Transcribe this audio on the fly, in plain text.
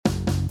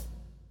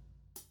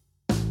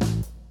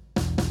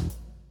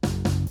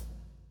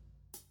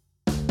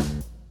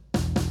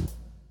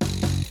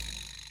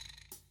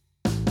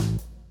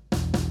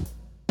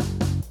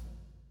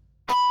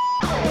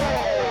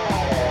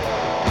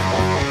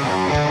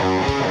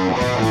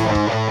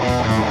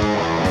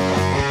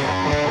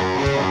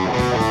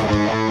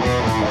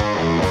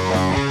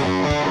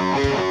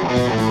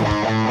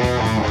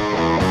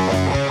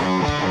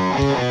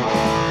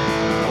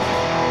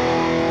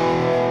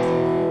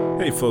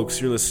folks.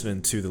 You're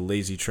listening to the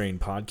Lazy Train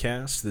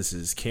podcast. This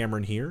is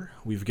Cameron here.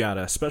 We've got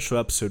a special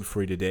episode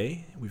for you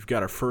today. We've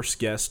got our first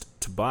guest,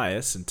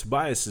 Tobias, and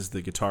Tobias is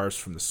the guitarist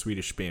from the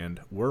Swedish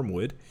band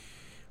Wormwood.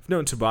 I've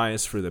known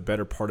Tobias for the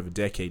better part of a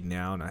decade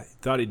now, and I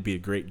thought he'd be a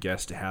great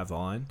guest to have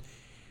on.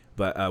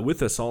 But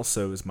with us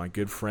also is my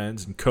good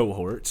friends and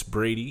cohorts,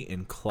 Brady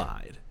and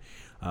Clyde.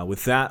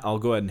 With that, I'll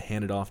go ahead and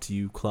hand it off to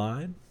you,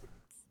 Clyde.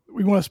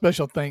 We want a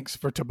special thanks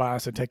for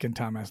Tobias for taking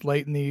time. It's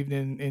late in the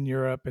evening in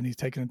Europe, and he's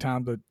taking the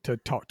time to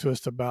talk to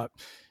us about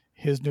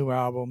his new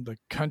album, the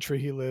country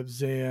he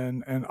lives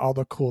in, and all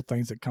the cool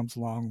things that comes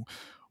along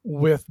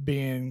with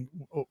being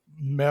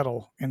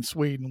metal in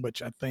Sweden,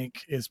 which I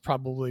think is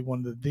probably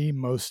one of the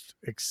most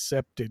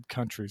accepted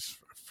countries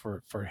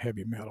for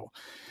heavy metal.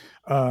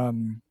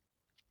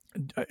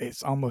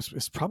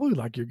 It's probably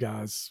like your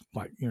guys,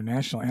 like your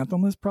national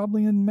anthem is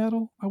probably in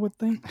metal, I would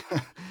think.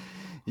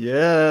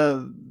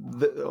 Yeah,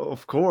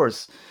 of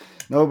course.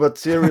 No, but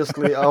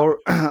seriously,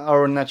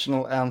 our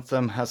national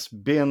anthem has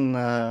been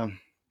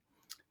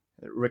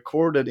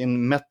recorded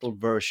in metal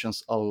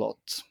versions a lot.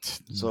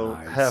 So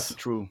Nice. half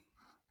true.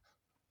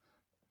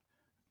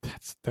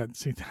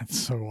 That's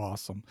so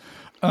awesome.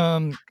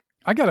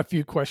 I got a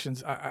few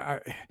questions. I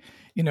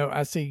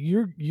see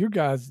you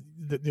guys,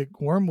 the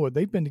Wormwood.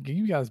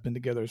 You guys been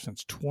together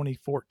since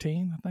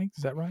 2014, I think.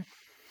 Is that right?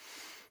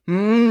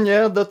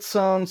 Yeah, that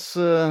sounds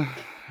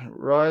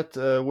right.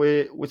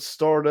 We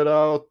started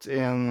out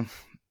in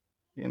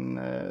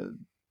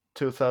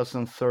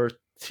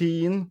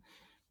 2013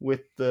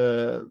 with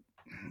a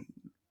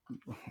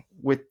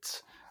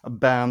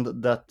band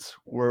that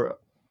were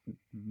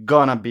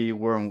gonna be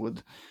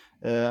Wormwood,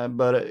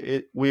 but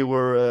we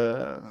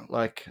were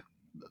like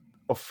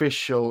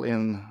official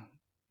in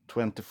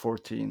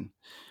 2014.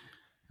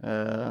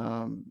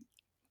 I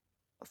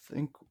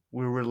think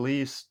we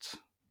released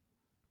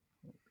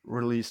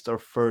our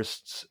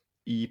first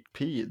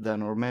EP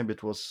then, or maybe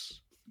it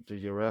was the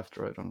year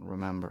after. I don't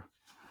remember.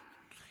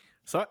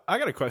 So I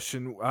got a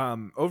question.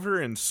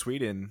 Over in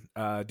Sweden,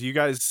 do you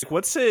guys?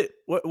 What's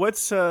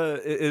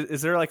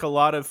is there like a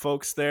lot of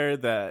folks there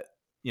that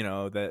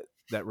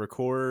that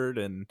record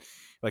and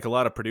like a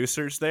lot of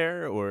producers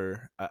there,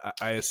 or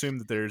I assume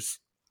that there's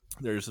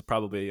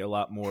probably a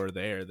lot more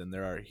there than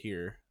there are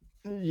here.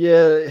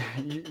 Yeah,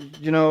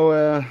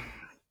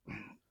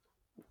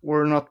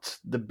 we're not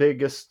the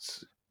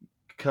biggest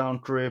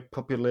country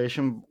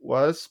population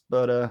wise,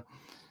 but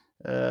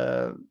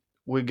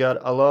we got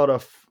a lot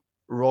of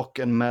rock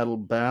and metal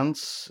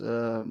bands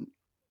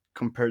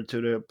compared to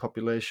the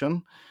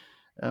population,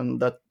 and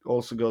that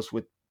also goes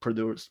with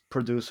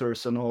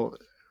producers and all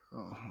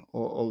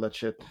that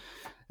shit.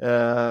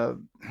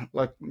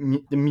 Like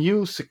the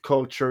music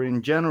culture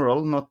in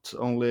general, not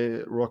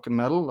only rock and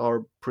metal,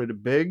 are pretty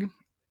big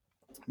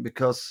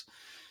because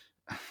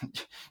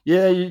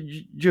yeah,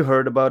 you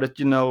heard about it,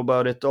 you know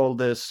about it, all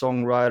the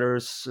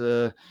songwriters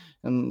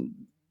and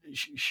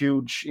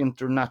huge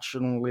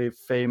internationally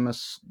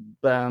famous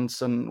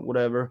bands and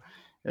whatever.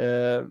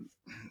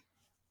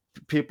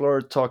 People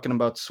are talking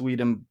about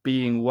Sweden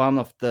being one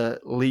of the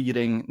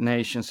leading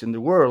nations in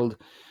the world,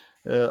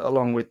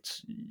 along with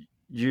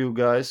you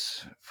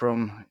guys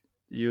from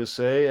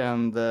USA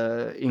and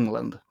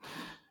England.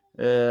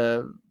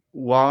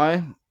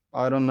 Why?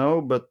 I don't know,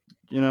 but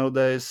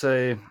they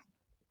say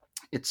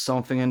it's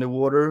something in the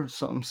water.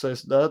 Some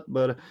says that,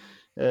 but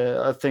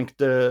I think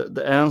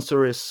the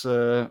answer is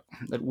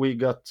that we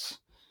got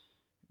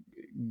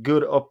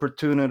good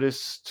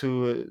opportunities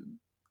to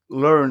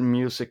learn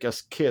music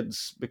as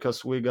kids,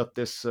 because we got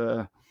this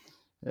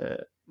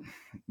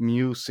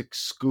music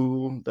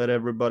school that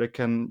everybody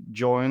can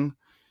join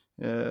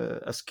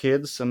as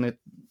kids, and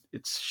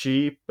it's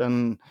cheap,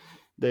 and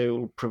they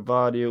will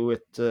provide you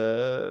with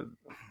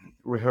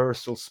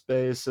rehearsal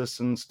spaces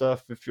and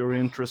stuff if you're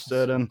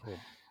interested. And Cool.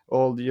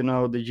 all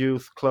the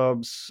youth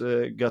clubs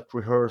got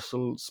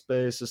rehearsal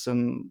spaces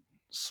and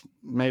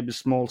maybe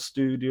small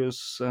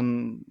studios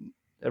and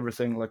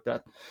everything like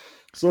that.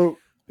 So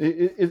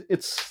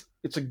it's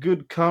a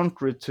good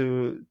country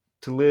to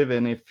live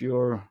in if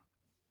you're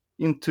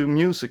into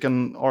music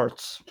and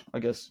arts, I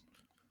guess.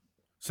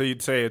 So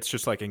you'd say it's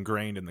just like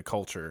ingrained in the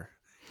culture.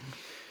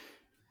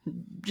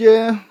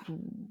 Yeah,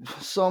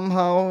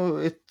 somehow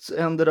it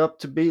ended up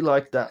to be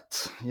like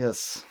that.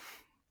 Yes.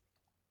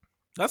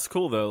 That's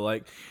cool though.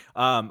 Like,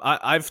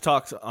 I've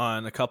talked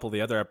on a couple of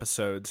the other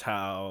episodes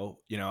how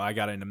I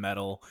got into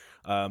metal,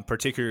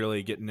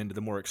 particularly getting into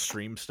the more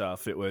extreme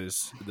stuff. It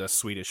was the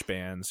Swedish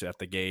bands at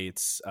the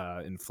Gates,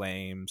 In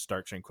Flames,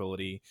 Dark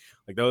Tranquility.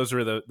 Like those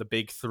were the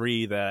big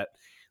three that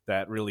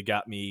really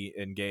got me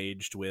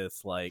engaged with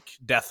like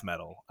death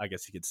metal, I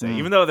guess you could say,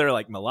 even though they're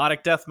like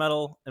melodic death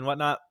metal and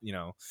whatnot,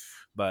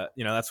 but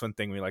that's one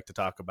thing we like to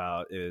talk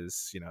about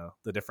is,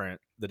 the different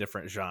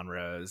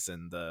genres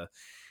and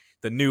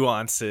the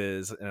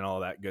nuances and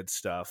all that good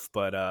stuff.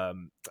 But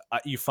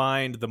you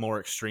find the more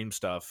extreme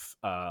stuff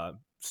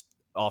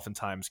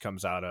oftentimes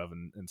comes out of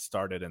and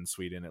started in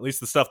Sweden, at least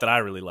the stuff that I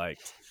really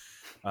liked.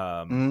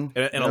 And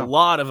a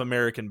lot of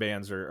American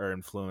bands are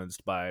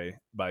influenced by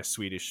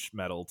Swedish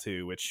metal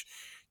too, which,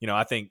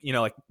 I think,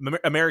 like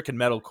American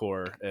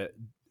metalcore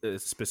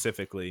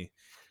specifically,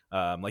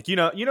 like,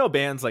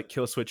 bands like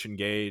Killswitch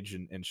Engage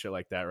and shit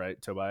like that,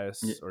 right,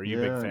 Tobias? Or are you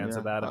big fans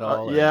of that at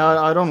all?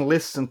 I don't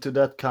listen to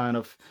that kind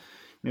of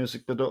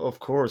music, but of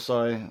course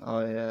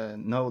I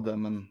know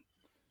them and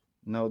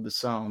know the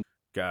sound.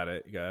 Got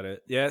it.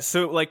 Yeah.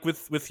 So like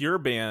with your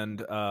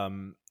band,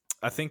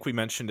 I think we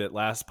mentioned it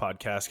last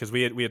podcast because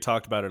we had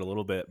talked about it a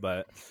little bit,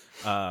 but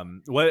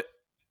what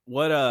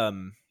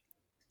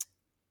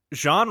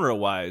genre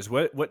wise,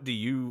 what do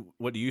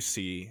you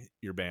see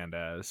your band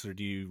as, or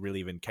do you really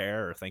even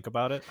care or think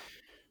about it?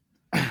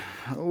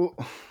 Oh,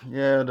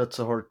 yeah, that's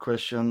a hard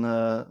question.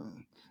 I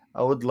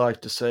would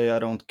like to say I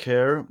don't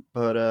care,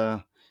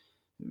 but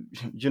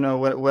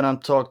when I'm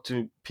talking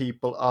to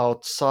people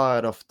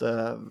outside of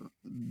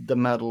the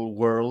metal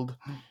world,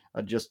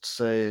 I just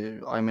say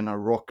I'm in a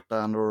rock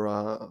band or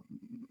a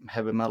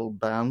heavy metal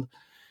band.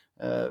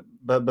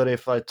 But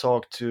if I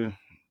talk to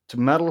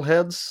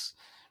metalheads,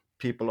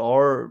 people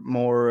are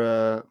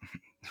more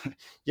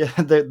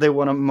they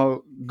want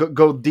to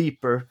go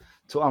deeper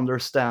to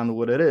understand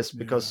what it is,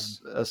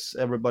 because as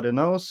everybody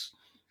knows,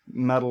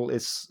 metal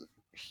is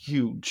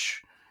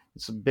huge.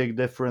 It's a big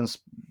difference,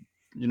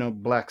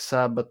 Black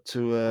Sabbath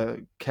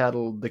to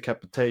cattle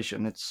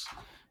decapitation. It's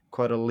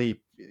quite a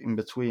leap in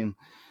between.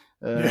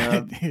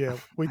 Yeah,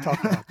 we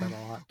talk about that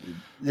a lot.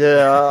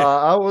 Yeah,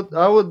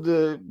 I would.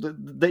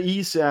 The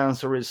easy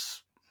answer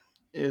is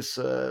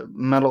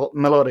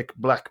melodic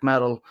black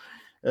metal,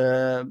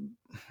 uh,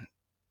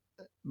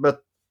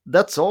 but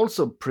that's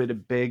also pretty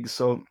big.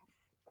 So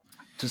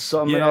to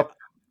sum it up,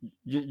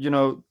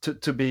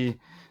 to be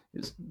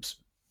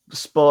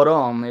spot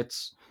on,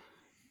 it's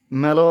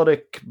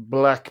melodic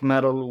black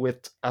metal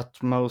with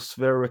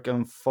atmospheric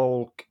and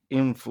folk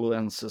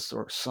influences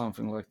or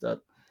something like that.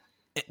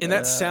 And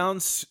that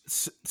sounds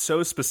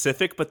so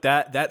specific, but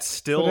that's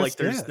still like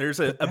there's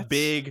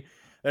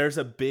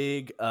a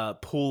big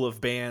pool of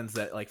bands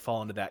that like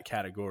fall into that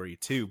category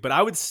too. But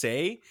I would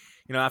say,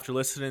 after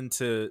listening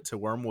to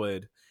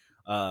Wormwood,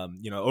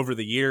 over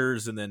the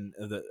years, and then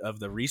of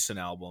the recent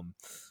album,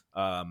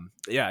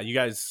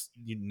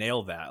 you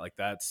nail that. Like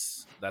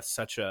that's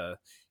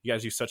you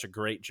guys do such a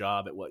great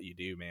job at what you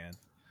do, man.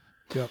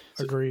 Yep,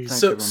 agreed.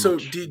 So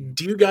do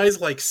you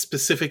guys, like,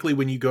 specifically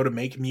when you go to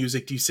make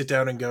music, do you sit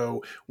down and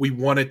go, we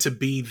want it to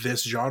be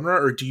this genre,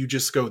 or do you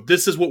just go,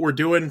 this is what we're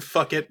doing,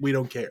 fuck it, we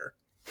don't care?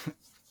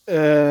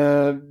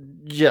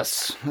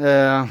 Yes.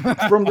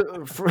 From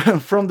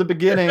the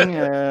beginning,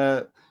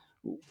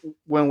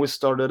 when we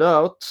started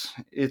out,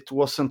 it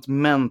wasn't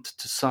meant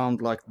to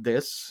sound like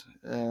this.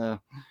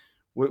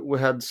 We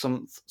had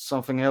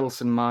something else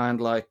in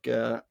mind, like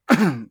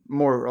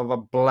more of a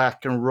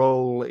black and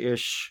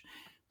roll-ish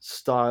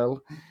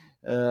style.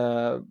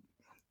 But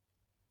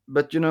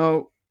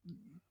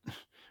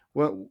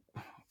well,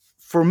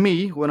 for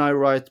me, when I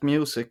write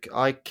music,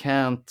 I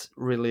can't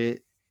really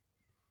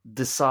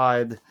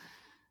decide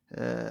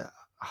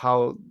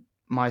how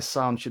my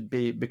sound should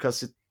be,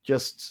 because it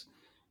just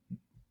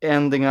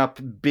ending up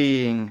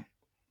being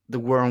the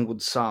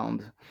Wormwood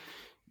sound.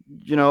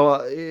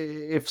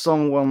 If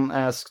someone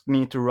asked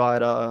me to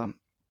write a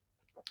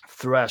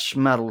thrash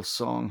metal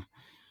song,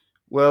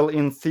 well,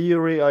 in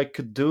theory I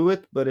could do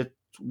it, but it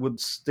would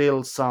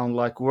still sound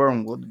like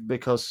Wormwood,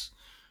 because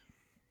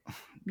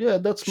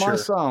that's my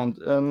sound.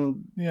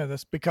 And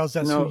that's because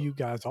that's who you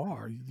guys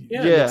are.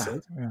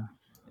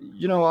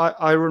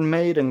 Iron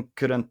Maiden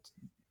couldn't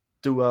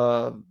do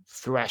a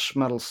thrash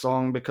metal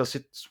song because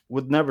it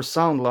would never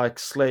sound like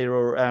Slayer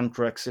or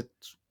Anthrax. It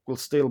will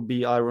still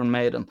be Iron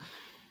Maiden,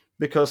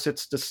 because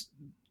it's this,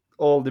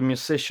 all the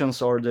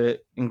musicians are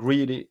the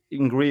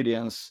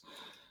ingredients.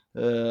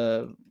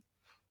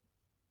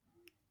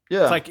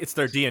 It's like it's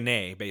their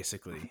DNA,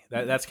 basically.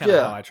 That's kind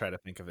of how I try to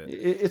think of it.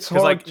 It's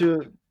hard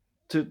to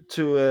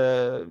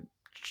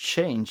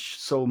change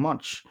so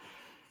much.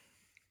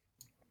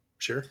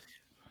 Sure.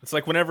 It's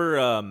like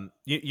whenever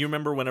you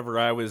remember whenever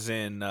I was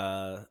in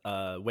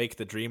Wake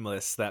the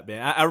Dreamless, that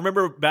band. I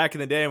remember back in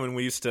the day when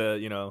we used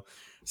to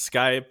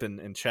Skype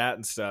and chat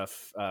and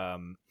stuff.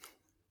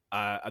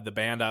 The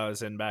band I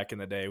was in back in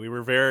the day, we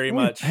were very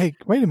much. Hey,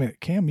 wait a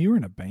minute, Cam, you were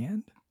in a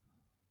band?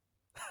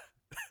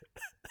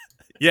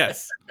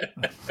 Yes.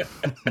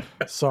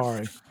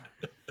 Sorry.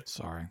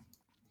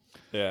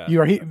 Yeah.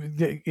 You are.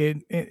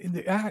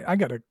 I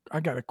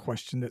got a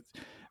question that,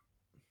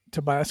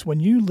 Tobias, when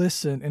you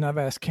listen, and I've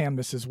asked Cam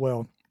this as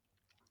well,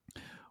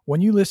 when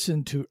you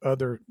listen to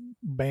other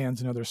bands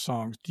and other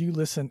songs, do you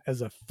listen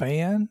as a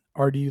fan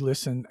or do you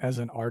listen as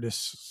an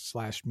artist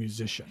 /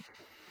 musician?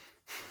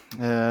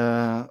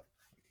 Are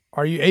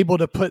you able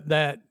to put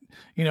that,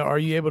 are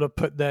you able to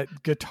put that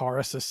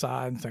guitarist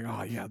aside and think,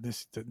 oh yeah,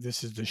 this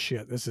is the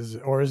shit.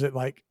 Or is it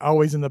like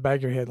always in the back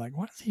of your head, like,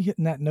 why is he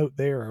hitting that note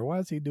there? Or why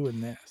is he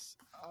doing this?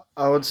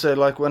 I would say,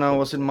 like, when I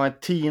was in my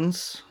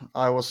teens,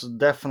 I was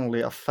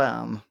definitely a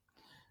fan.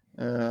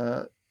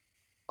 To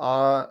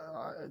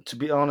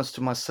be honest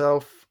to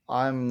myself,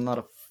 I'm not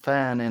a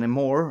fan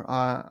anymore.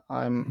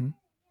 Mhm.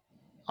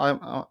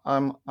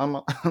 I'm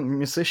a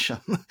musician,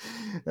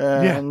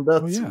 Yeah. and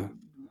Oh that's yeah.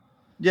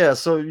 yeah.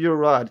 So you're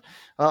right.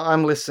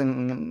 I'm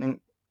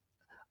listening.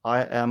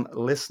 I am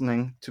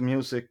listening to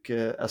music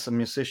as a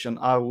musician.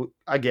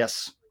 I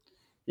guess.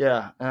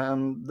 Yeah,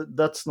 and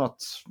that's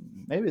not.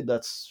 Maybe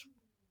that's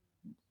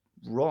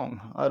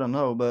wrong. I don't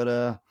know,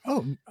 but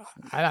Oh,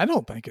 I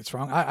don't think it's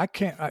wrong. I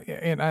can't.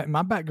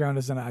 My background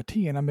is in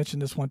IT, and I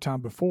mentioned this one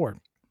time before.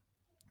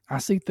 I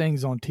see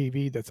things on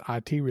TV that's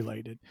IT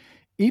related,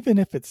 even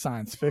if it's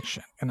science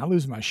fiction, and I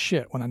lose my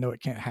shit when I know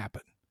it can't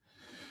happen.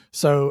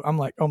 So I'm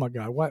like, oh my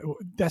god, what?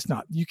 That's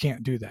not. You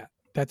can't do that.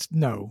 That's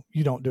no.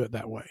 You don't do it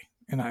that way.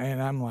 And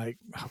I'm like,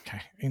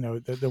 okay,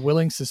 the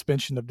willing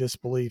suspension of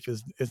disbelief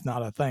is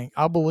not a thing.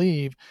 I'll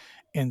believe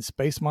in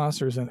space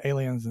monsters and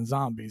aliens and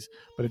zombies,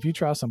 but if you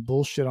try some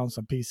bullshit on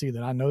some PC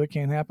that I know that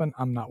can't happen,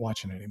 I'm not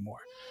watching it anymore.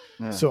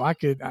 yeah. So I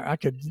could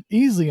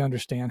easily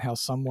understand how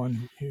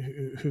someone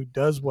who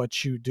does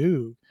what you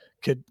do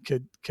could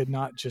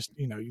not just,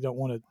 you don't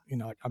want to,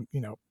 like I'm,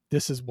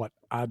 this is what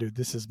I do,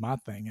 this is my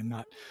thing, and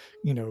not,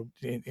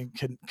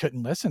 and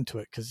couldn't listen to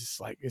it because it's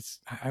like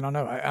I don't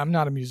know, I'm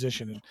not a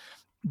musician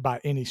by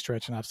any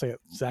stretch, and I say it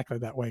exactly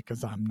that way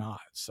because I'm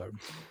not. So,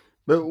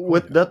 But oh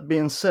with yeah. that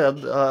being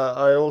said,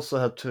 I also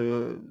had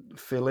to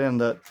fill in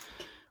that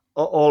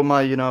all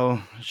my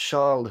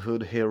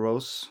childhood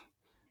heroes.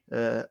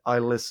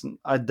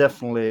 I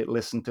definitely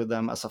listen to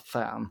them as a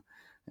fan,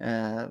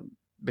 uh,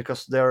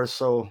 because they're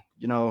so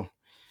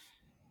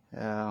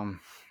um,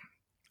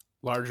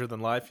 Larger than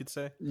life, you'd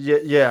say.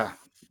 yeah,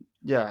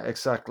 yeah,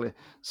 exactly.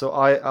 So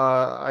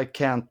I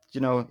can't,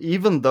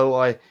 even though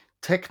I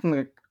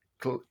technically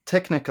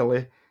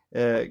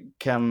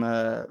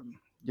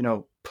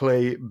can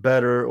play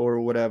better or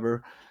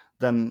whatever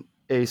than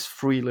Ace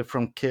Frehley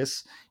from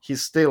Kiss,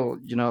 he's still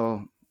a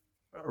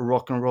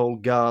rock and roll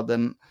god,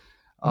 and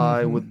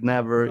I Mm-hmm. would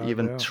never Without a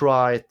even doubt.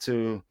 try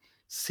to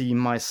see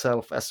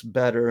myself as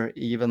better,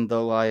 even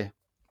though I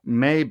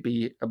may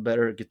be a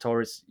better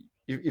guitarist,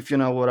 if you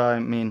know what I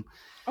mean.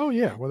 Oh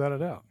yeah, without a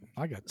doubt.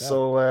 I got that.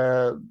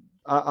 So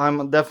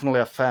I'm definitely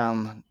a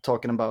fan,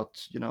 talking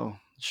about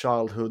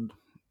childhood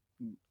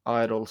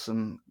idols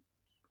and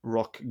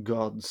rock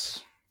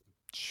gods.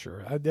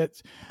 Sure.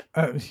 That's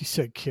he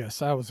said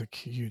Kiss. I was a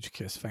huge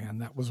Kiss fan.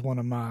 That was one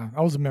of my.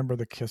 I was a member of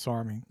the Kiss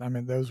Army. I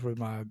mean, those were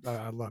my.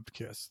 I loved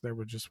Kiss. They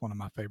were just one of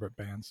my favorite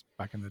bands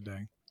back in the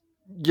day.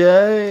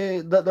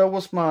 Yeah, that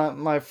was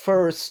my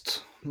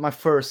first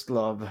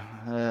love.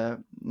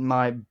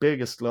 My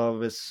biggest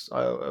love is,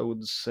 I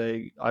would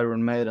say,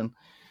 Iron Maiden.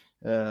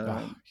 uh,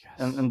 Oh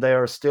and yes. and they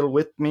are still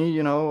with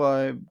me.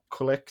 I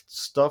collect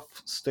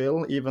stuff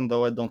still, even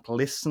though I don't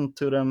listen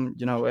to them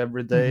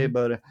every day. Hmm.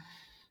 But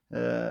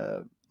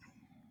uh,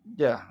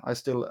 yeah, I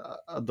still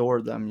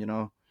adore them.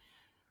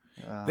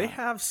 They Uh,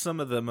 have some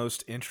of the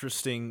most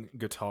interesting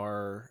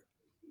guitar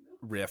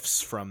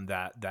riffs from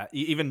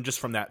even just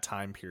from that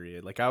time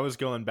period. Like I was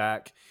going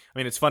back. I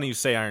mean, it's funny you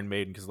say Iron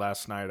Maiden because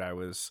last night I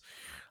was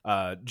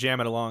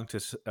jamming along to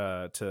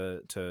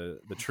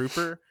the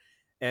Trooper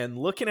and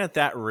looking at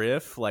that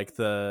riff, like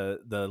the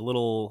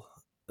little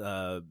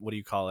what do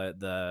you call it,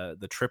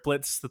 the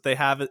triplets that they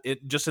have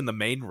it just in the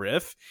main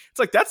riff. It's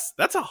like that's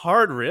a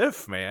hard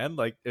riff, man.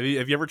 Like have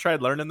you ever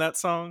tried learning that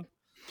song?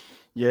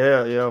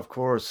 yeah, yeah, of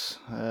course.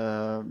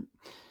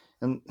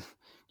 And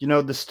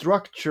the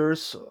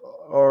structures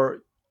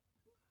are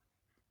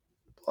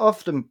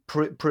often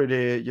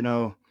pretty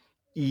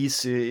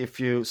easy if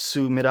you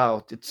zoom it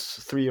out.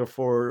 It's three or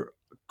four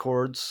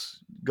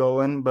chords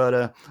going,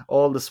 but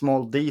all the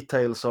small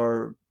details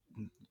are,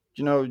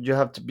 you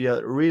have to be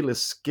a really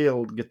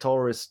skilled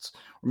guitarist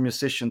or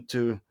musician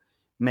to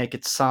make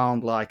it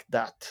sound like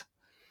that.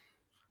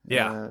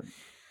 Yeah, uh,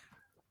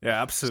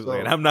 yeah, absolutely.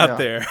 And so I'm not yeah,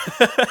 there.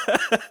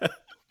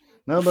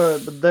 no, but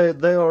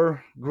they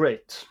are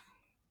great.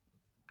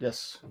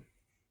 Yes.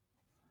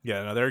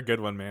 Yeah, no, they're a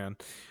good one, man.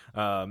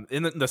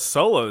 And the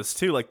solos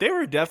too, like they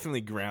were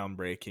definitely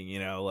groundbreaking.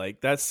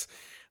 Like that's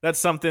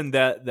something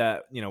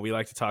that we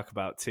like to talk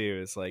about too.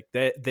 Is like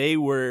they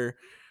were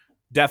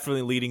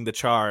definitely leading the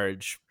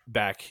charge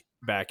back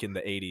in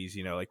the 80s.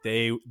 Like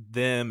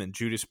them and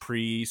Judas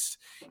Priest.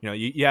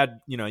 You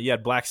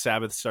had Black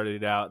Sabbath started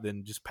it out,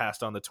 then just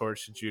passed on the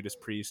torch to Judas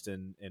Priest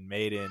and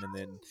Maiden, and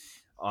then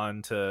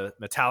on to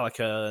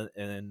Metallica,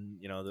 and then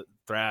the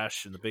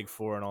thrash and the Big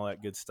Four and all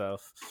that good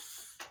stuff.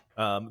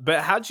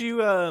 But how'd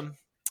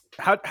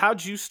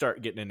you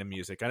start getting into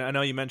music? I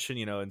know you mentioned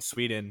in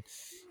Sweden,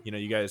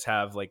 you guys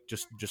have like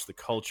just the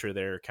culture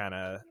there kind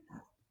of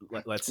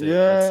lets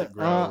Yeah. it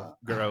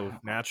grow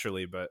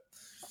naturally. But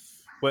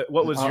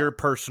what was uh, your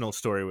personal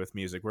story with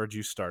music? Where'd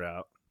you start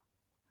out?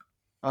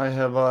 I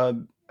have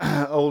a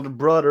older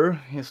brother.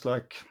 He's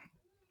like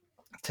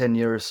 10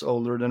 years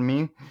older than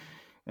me,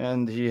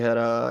 and he had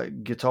a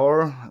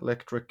guitar,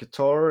 electric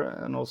guitar,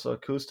 and also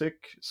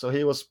acoustic. So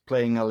he was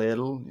playing a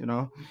little,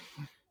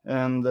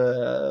 and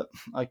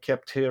I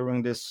kept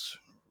hearing this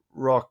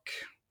rock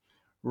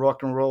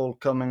and roll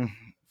coming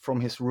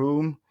from his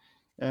room,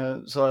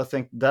 So I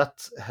think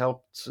that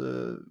helped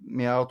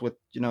me out with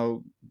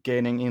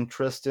gaining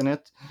interest in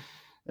it.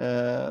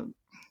 Uh,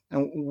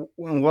 and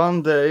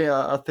one day,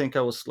 I think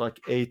I was like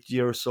 8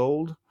 years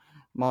old.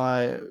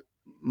 My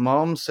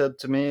mom said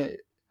to me,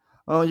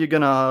 "Oh, you're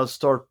gonna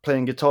start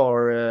playing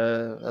guitar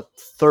at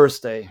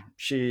Thursday."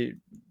 She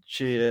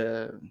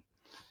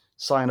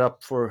signed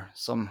up for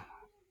some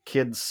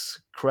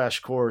kids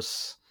crash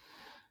course,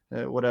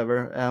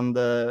 whatever, and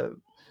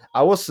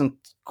I wasn't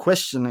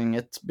questioning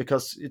it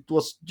because it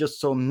was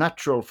just so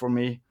natural for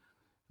me.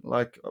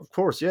 Like, of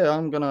course, yeah,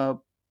 I'm gonna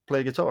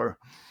play guitar.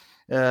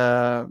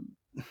 Uh,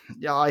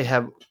 yeah, I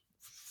have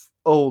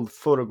old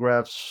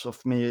photographs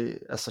of me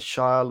as a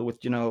child with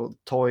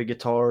toy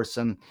guitars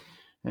and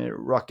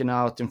rocking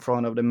out in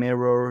front of the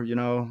mirror,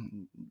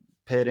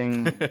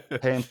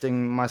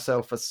 painting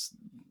myself as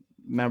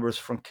members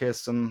from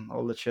Kiss and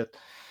all that shit.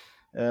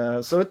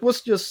 So it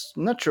was just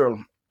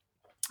natural,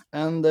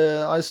 and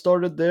I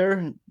started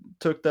there,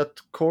 took that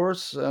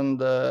course,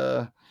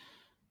 uh,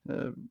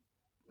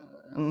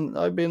 and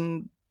I've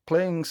been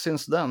playing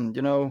since then.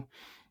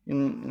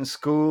 In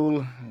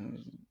school,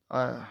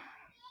 I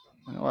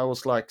I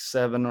was like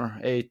 7 or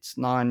 8,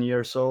 9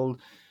 years old.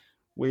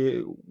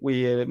 We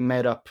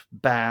made up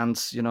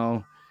bands,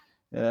 um,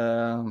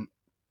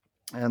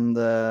 and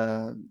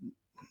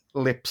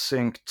lip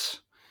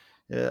synced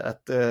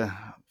at the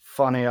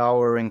funny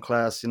hour in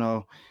class.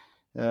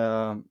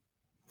 Uh,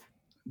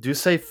 do you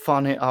say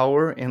funny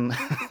hour in?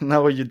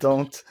 No, you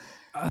don't.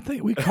 I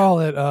think we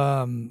call it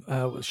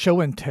show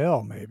and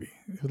tell. Maybe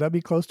would that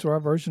be close to our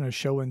version of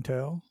show and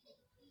tell?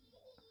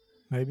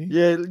 Maybe.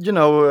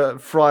 Yeah,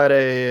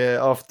 Friday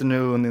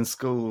afternoon in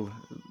school,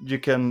 you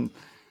can.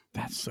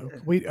 That's so.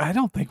 I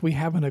don't think we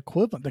have an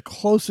equivalent. The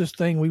closest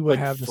thing we would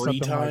Like have to free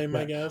something time,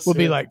 like I that guess, would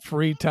be yeah. like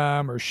free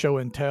time or show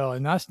and tell,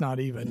 and that's not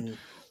even.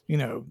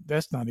 Mm.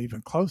 That's not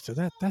even close to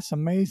that. That's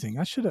amazing.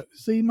 I should have.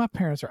 See, my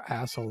parents are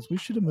assholes. We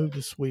should have moved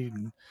to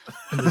Sweden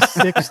in the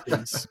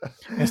 '60s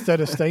instead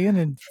of staying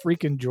in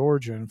freaking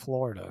Georgia and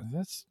Florida.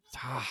 That's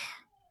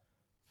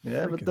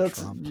Yeah, but freaking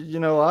that's Trump.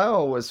 I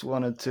always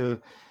wanted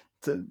to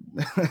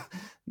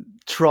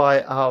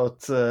try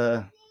out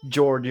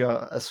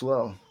Georgia as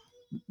well.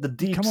 The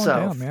deep Come on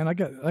south. down, man. I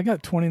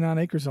got 29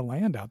 acres of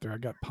land out there. I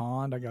got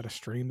pond. I got a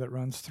stream that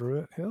runs through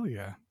it. Hell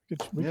yeah, we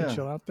could Yeah.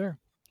 chill out there.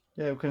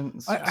 Yeah, we can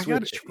I got.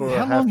 switch for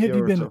How a long half have year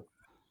you or been? so.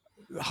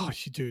 Oh,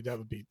 dude, that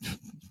would be.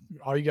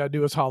 All you gotta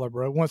do is holler,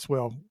 bro. Once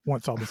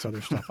all this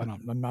other stuff.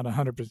 I'm not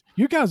 100%.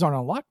 You guys aren't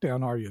on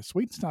lockdown, are you?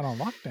 Sweden's not on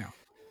lockdown.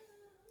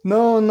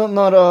 No,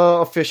 not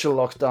a official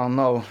lockdown.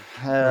 No,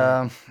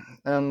 Right.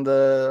 and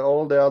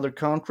all the other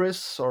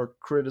countries are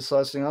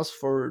criticizing us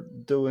for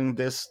doing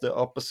this the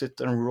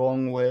opposite and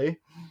wrong way.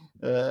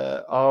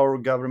 Our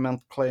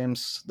government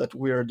claims that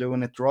we are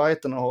doing it right,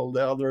 and all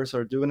the others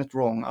are doing it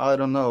wrong. I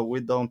don't know.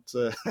 We don't.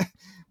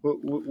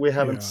 We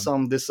haven't Yeah.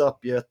 summed this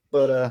up yet,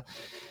 but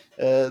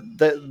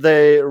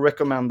they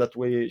recommend that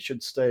we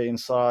should stay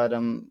inside,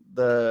 and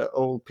the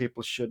old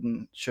people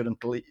shouldn't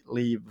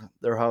leave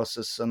their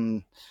houses.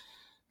 And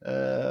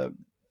uh,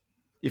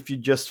 if you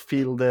just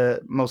feel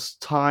the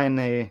most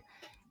tiny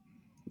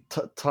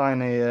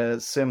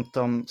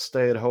symptom,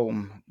 stay at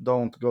home,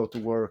 don't go to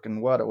work,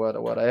 and what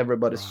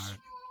everybody's Right.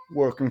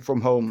 working from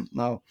home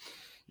now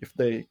if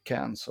they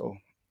can. So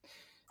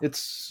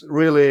it's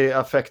really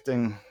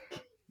affecting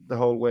the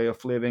whole way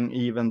of living,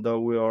 even though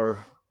we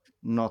are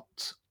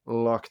not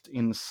locked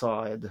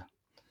inside.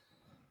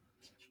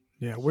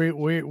 Yeah,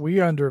 we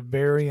under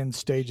varying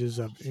stages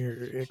of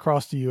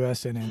across the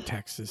U.S. and in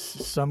Texas.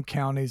 Some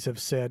counties have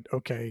said,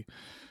 okay,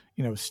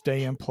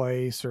 stay in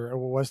place, or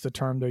what's the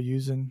term they're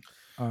using?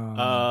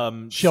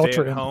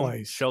 Shelter in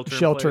place.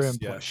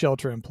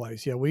 Shelter in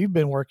place. Yeah, we've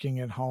been working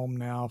at home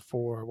now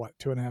for what,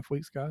 2.5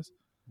 weeks, guys?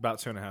 About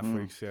 2.5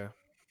 weeks, yeah.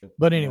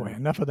 But anyway,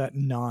 enough of that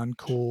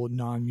non-cool,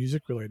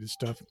 non-music related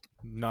stuff.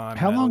 Non-metal.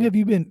 How long have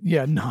you been?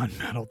 Yeah,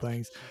 non-metal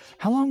things.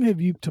 How long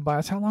have you,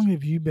 Tobias? How long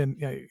have you been,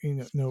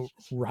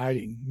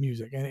 writing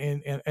music?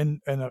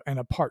 And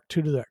a part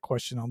two to that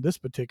question on this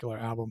particular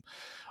album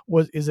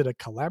is it a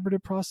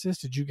collaborative process?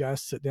 Did you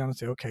guys sit down and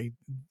say, okay,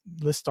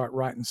 let's start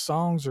writing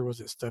songs, or was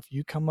it stuff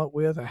you come up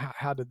with?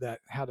 How does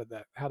that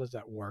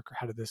work, or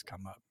how did this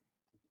come up?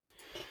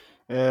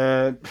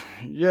 Yeah,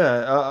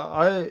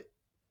 I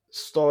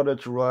started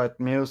to write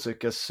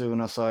music as soon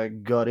as I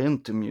got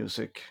into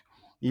music.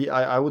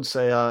 I would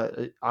say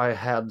I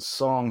had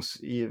songs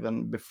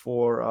even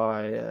before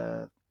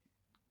I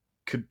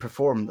could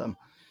perform them.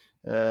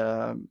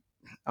 Uh,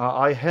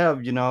 I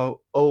have,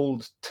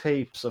 old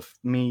tapes of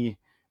me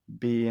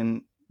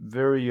being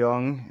very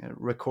young,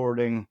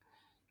 recording.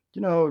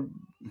 You know,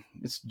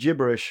 it's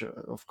gibberish,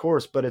 of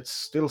course, but it's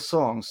still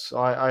songs.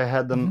 I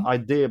had an Mm-hmm.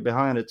 idea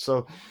behind it,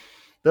 so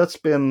that's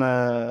been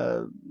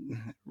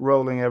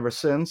rolling ever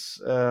since.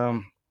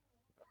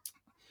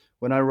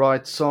 When I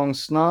write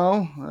songs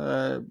now,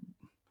 I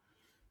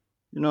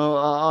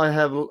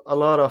have a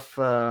lot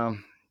of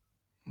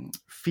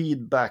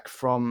feedback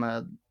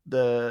from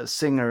the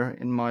singer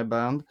in my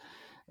band.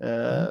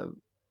 Mm-hmm. Uh,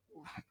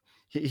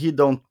 he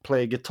don't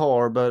play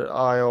guitar, but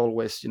I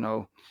always,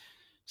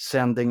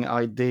 sending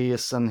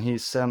ideas, and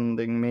he's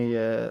sending me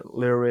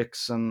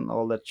lyrics and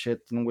all that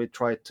shit, and we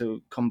try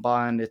to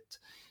combine it.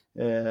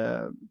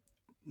 uh,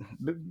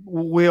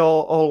 we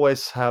all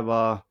always have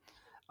a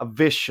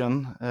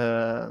vision,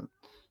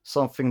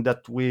 something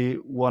that we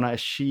want to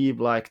achieve,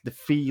 like the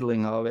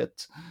feeling of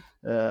it.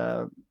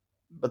 uh,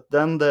 but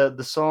then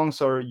the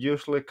songs are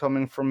usually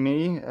coming from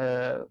me.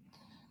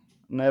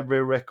 On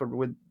every record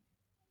with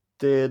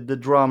the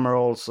drummer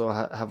also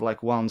have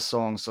like one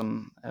songs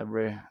on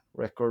every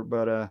record,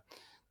 but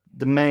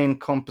the main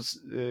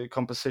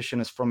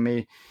composition is from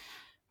me.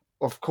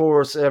 Of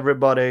course,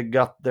 everybody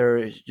got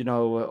their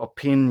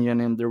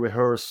opinion in the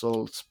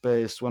rehearsal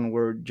space when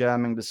we're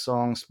jamming the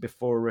songs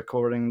before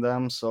recording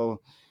them.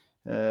 So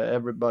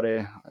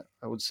everybody,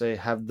 I would say,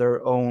 have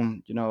their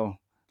own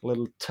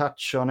little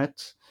touch on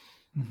it.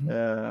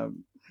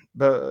 Mhm.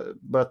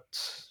 But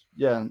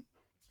yeah,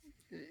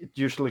 it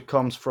usually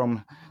comes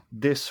from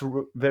this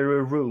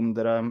very room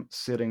that I'm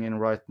sitting in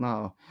right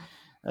now.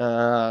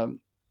 uh,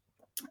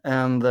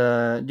 and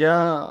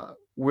yeah,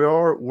 we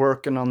are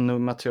working on new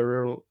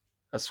material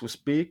as we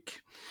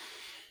speak.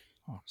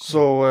 Oh, cool.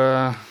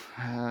 So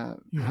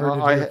You heard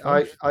it here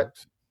first, I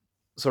folks.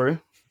 sorry.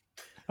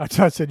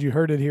 I said you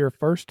heard it here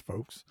first,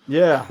 folks.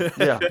 Yeah,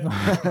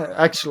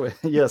 actually,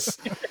 yes.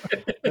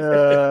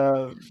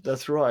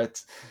 That's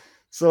right.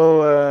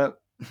 So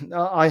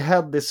I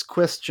had this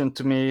question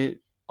to me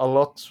a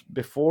lot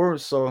before.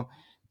 So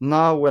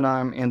now when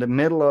I'm in the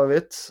middle of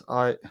it,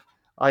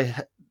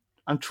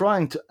 I'm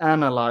trying to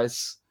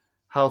analyze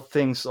how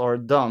things are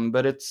done,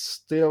 but it's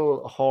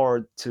still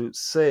hard to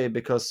say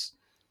because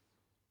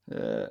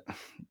uh,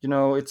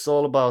 it's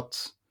all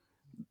about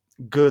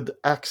good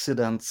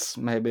accidents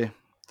maybe,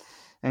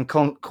 and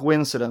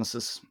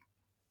coincidences.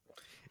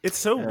 It's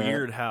so Uh,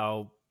 weird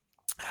how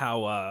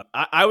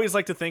I always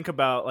like to think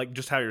about like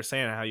just how you're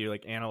saying how you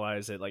like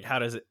analyze it, like how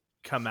does it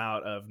come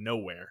out of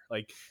nowhere,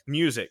 like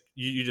music,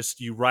 you just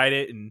you write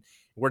it and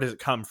where does it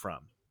come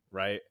from,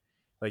 right?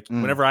 Like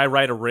mm, whenever I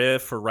write a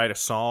riff or write a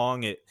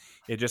song, it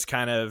just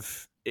kind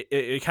of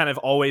it kind of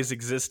always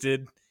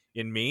existed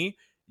in me,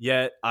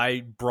 yet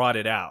I brought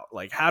it out.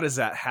 Like how does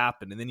that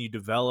happen? And then you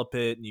develop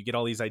it and you get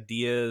all these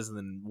ideas and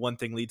then one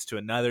thing leads to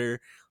another.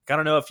 Like, I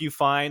don't know if you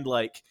find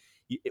like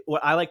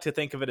what I like to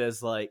think of it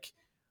as like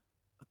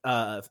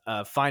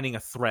finding a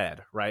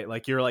thread, right?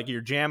 Like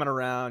you're jamming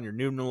around, you're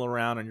noodling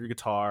around on your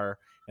guitar,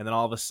 and then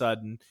all of a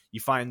sudden you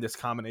find this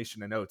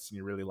combination of notes and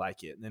you really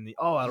like it. And then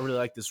oh, I really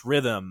like this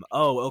rhythm.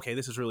 Oh, okay,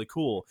 this is really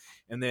cool.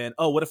 And then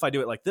oh, what if I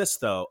do it like this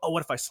though? Oh,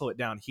 what if I slow it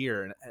down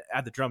here and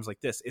add the drums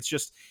like this? It's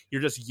just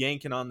you're just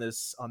yanking on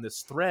this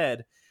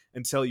thread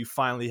until you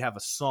finally have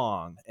a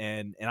song.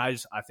 And I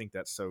think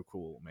that's so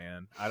cool,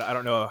 man. I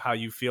don't know how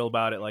you feel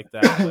about it like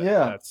that, but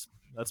yeah.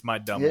 that's my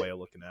dumb Yeah, way of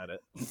looking at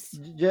it.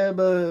 yeah,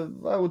 but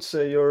I would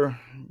say you're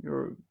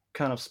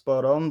kind of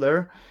spot on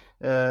there,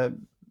 uh,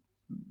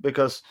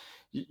 because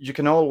you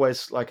can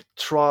always like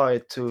try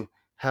to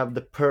have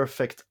the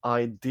perfect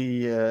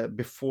idea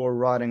before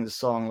writing the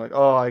song. Like,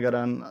 oh, I got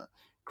a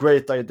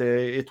great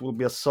idea. It will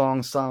be a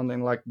song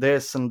sounding like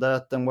this and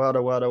that and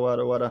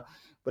wada.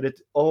 But it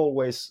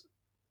always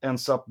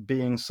ends up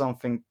being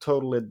something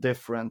totally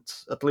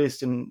different. At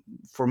least in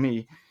for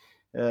me,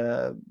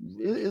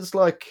 it's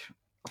like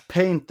a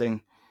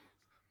painting.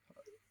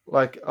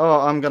 Like,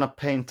 oh, I'm gonna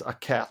paint a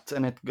cat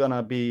and it's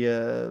gonna be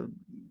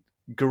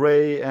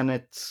gray and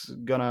it's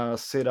gonna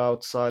sit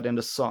outside in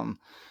the sun.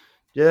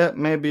 Yeah,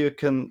 maybe you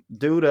can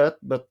do that,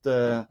 but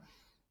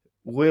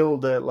will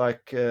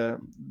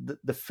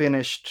the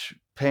finished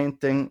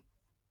painting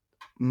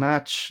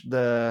match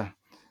the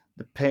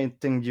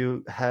painting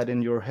you had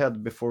in your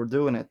head before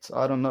doing it?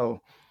 I don't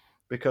know,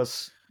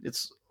 because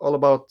it's all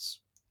about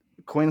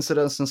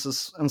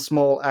coincidences and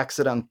small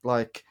accident,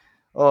 like,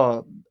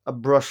 oh, a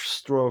brush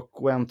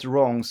stroke went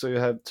wrong, so you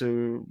have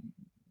to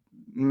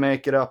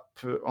make it up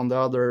on the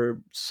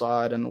other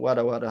side, and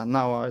wada.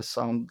 Now I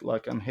sound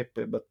like I'm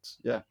hippie, but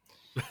yeah.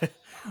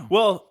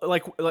 Well,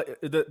 like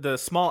the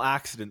small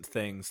accident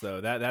things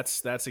though,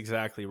 that's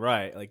exactly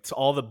right. Like it's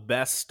all the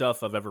best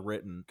stuff I've ever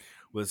written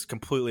was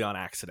completely on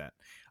accident.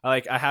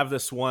 Like I have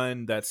this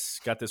one that's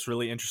got this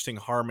really interesting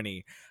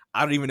harmony.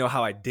 I don't even know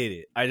how I did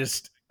it.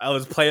 I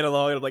was playing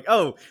along and I'm like,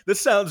 oh, this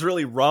sounds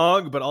really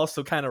wrong, but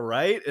also kind of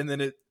right. And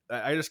then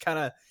I just kind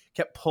of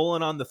kept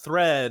pulling on the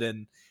thread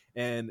and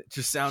it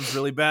just sounds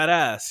really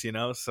badass, you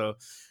know? So,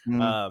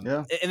 Yeah.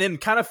 and then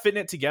kind of fitting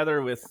it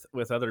together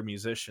with other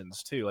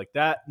musicians too, like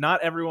that.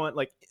 Not everyone,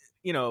 like,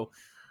 you know,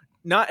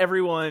 not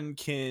everyone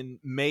can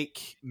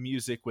make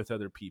music with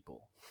other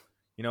people.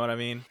 You know what I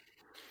mean?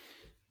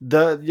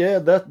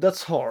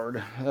 That's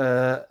hard,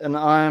 and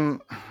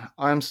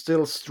I'm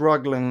still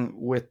struggling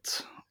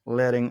with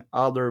letting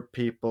other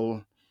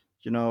people,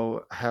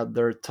 have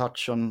their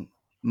touch on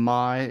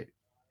my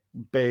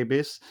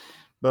babies.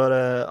 But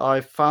I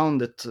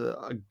found it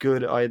a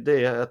good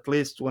idea, at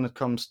least when it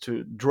comes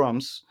to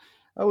drums.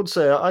 I would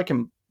say I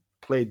can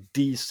play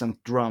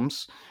decent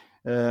drums,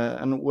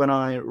 and when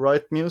I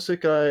write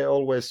music, I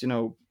always,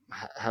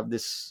 have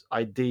this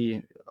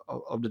idea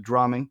of the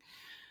drumming.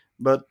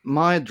 But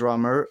my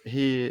drummer,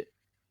 he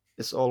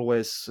is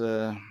always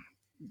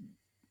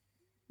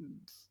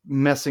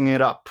messing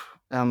it up,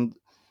 and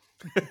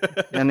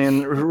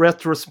in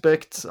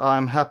retrospect,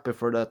 I'm happy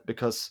for that,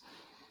 because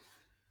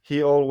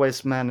he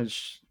always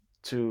managed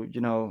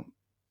to,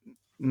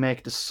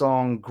 make the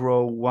song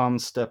grow one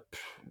step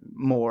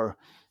more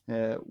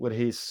with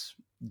his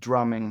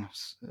drumming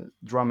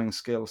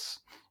skills,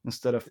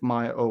 instead of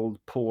my old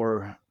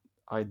poor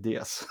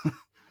ideas.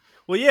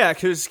 Well, yeah,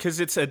 because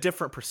it's a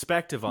different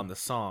perspective on the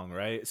song,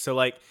 right? So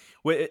like,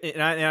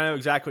 and I know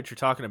exactly what you're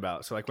talking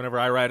about. So like, whenever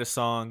I write a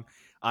song,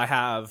 I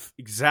have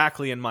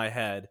exactly in my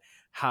head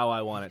how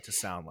I want it to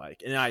sound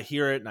like, and I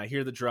hear it, and I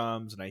hear the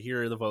drums, and I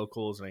hear the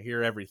vocals, and I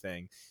hear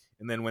everything.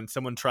 And then when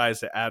someone tries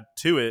to add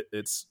to it,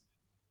 it's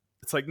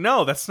like,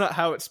 no, that's not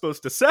how it's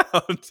supposed to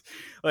sound.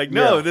 Like,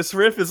 no, Yeah. this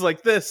riff is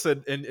like this,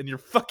 and you're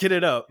fucking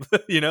it up.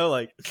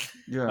 Like,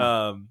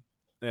 Yeah.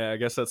 yeah, I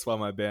guess that's why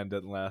my band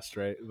didn't last,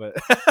 right? But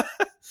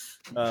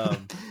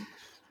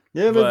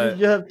Yeah, but but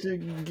you have to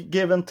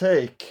give and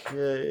take.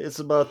 It's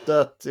about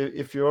that.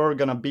 If you're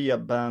gonna be a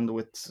band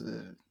with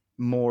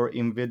more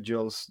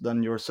individuals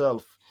than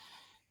yourself,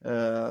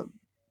 uh,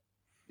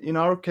 in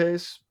our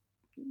case,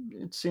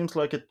 it seems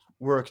like it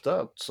worked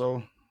out.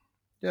 So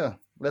yeah,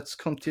 let's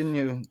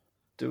continue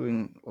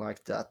doing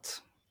like that.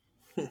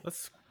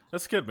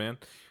 that's good, man.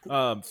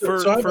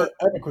 So I have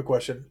a quick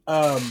question.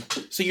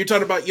 So you're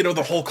talking about,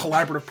 the whole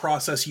collaborative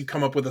process. You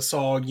come up with a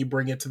song, you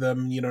bring it to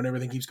them, and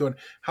everything keeps going.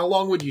 How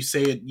long would you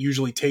say it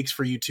usually takes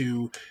for you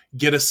to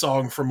get a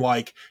song from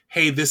like,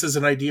 hey, this is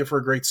an idea for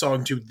a great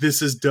song, to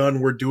this is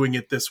done, we're doing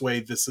it this way,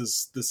 this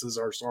is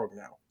our song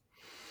now?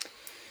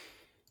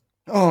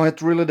 Oh,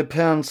 it really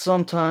depends.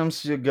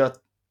 Sometimes you got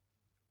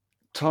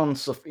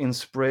tons of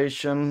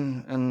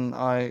inspiration, and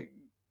I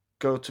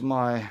go to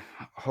my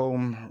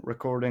home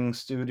recording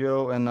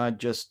studio and I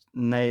just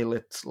nail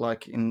it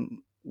like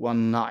in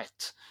one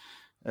night.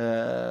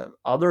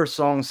 Other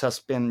songs has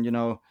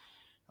been,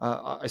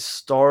 I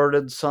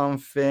started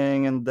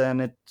something and then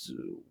it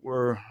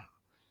were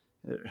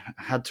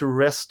had to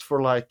rest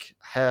for like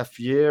half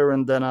year,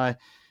 and then I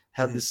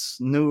had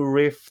this new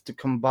riff to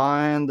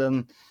combine.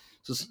 And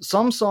so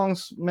some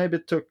songs maybe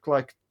took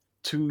like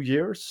 2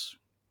 years.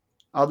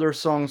 Other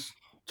songs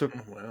took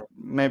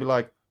maybe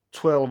like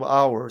 12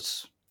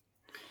 hours.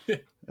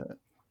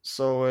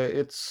 So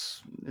it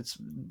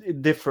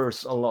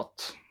differs a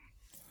lot.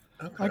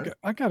 Okay.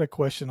 I got a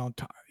question on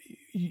time.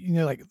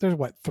 Like there's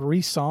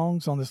 3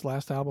 songs on this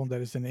last album that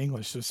is in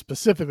English. So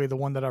specifically, the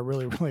one that I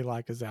really really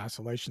like is The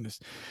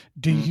Isolationist.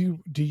 Do you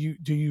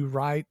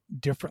write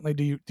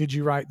differently? Did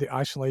you write The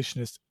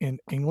Isolationist in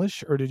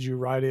English, or did you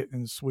write it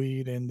in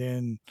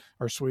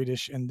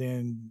Swedish and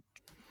then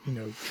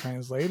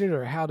translate it,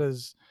 or how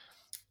does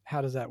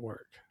that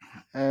work?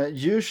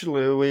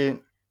 Usually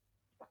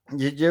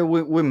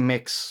we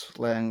mix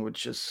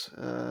languages,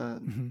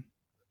 and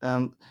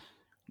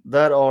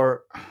that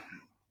are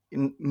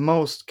in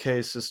most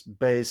cases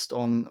based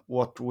on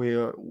what we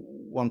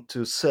want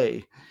to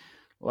say.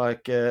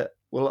 Like, the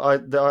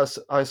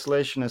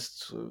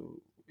isolationist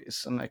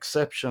is an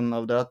exception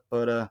of that,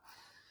 but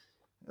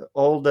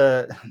all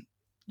the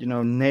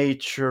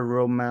nature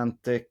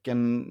romantic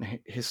and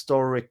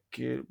historic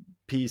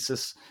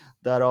pieces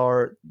that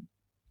are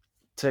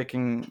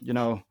taking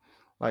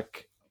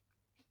like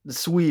the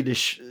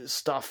Swedish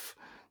stuff,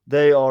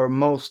 they are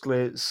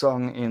mostly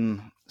sung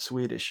in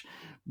Swedish.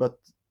 But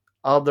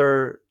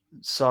other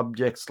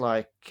subjects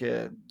like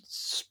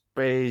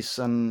space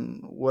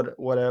and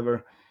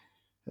whatever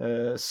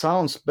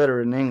sounds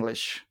better in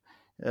English.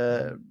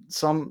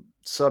 Some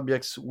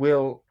subjects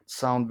will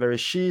sound very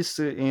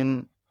cheesy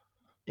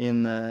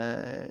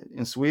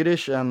in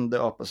Swedish, and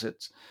the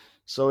opposite.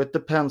 So it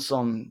depends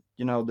on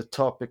the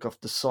topic of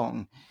the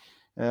song.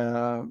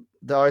 The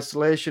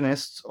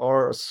Isolationists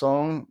are a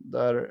song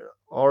that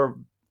are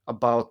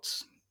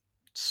about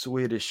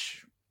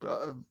Swedish,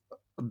 a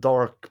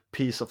dark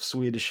piece of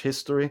Swedish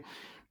history,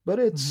 but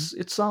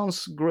it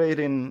sounds great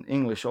in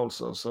English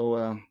also.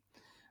 So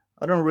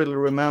I don't really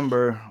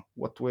remember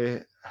what we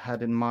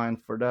had in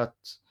mind for that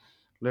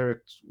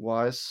lyrics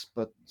wise,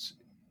 but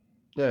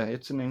yeah,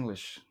 it's in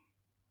English.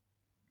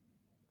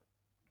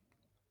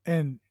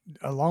 And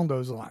along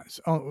those lines,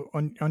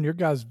 on your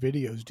guys'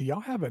 videos, do y'all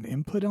have an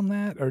input on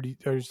that, or do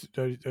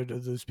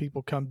those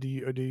people come to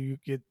you, or do you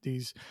get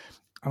these?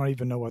 I don't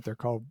even know what they're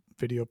called,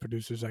 video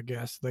producers, I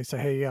guess. They say,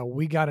 "Hey, yeah,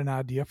 we got an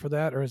idea for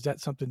that," or is that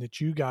something that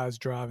you guys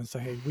drive and say,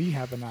 "Hey, we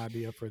have an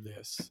idea for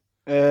this"?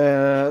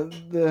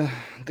 The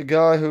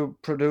guy who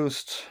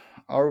produced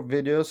our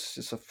videos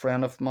is a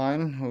friend of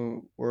mine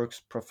who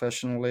works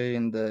professionally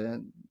in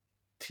the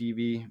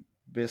TV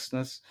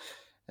business,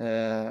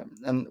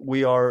 and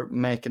we are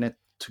making it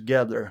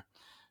together,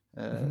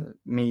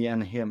 me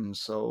and him.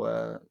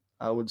 So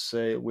I would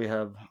say we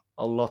have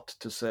a lot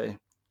to say,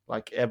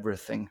 like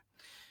everything.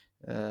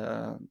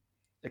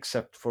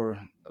 except for a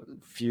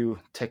few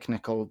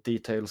technical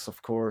details,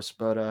 of course.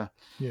 But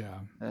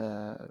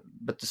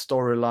but the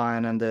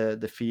storyline and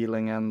the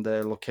feeling and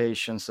the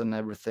locations and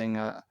everything,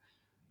 I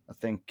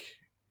think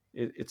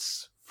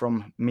it's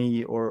from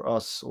me or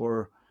us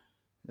or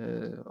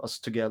us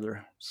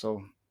together.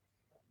 So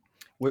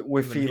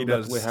we feel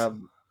that we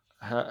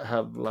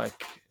have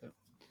like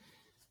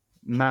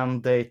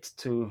mandate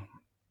to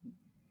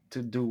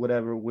do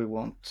whatever we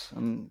want,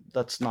 and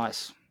that's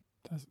nice.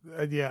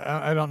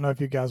 I don't know if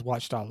you guys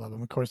watched all of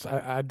them. Of course,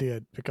 I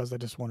did, because I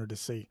just wanted to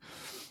see,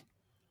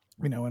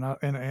 and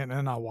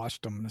I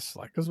watched them. And it's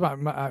like, because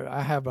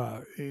I have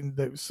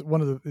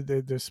one of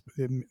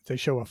they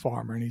show a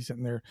farmer and he's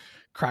in there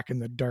cracking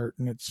the dirt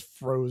and it's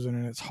frozen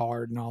and it's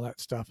hard and all that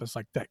stuff. It's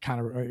like that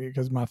kind of,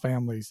 because my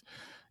family's,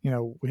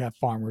 we have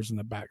farmers in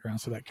the background,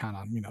 so that kind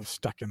of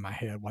stuck in my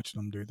head watching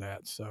them do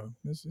that. So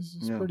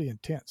it's pretty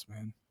intense,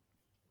 man.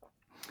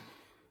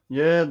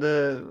 Yeah,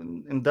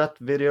 in that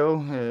video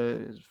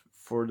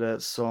for the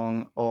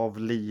song Av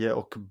lie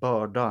och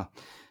börda,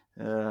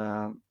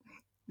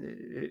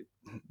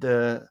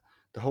 the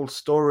whole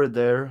story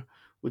there,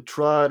 we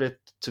tried it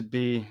to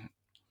be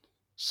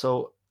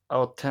so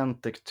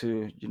authentic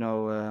to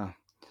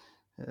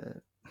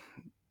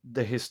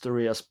the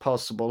history as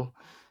possible.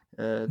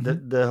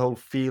 The whole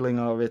feeling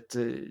of it,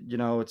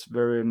 it's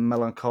very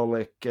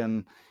melancholic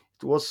and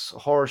it was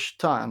harsh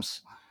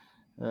times.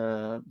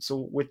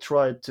 So we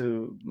tried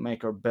to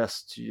make our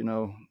best,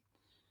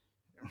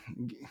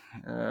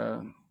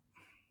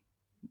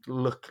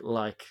 look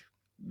like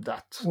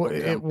that. Well,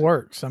 it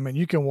works. I mean,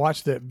 you can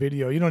watch that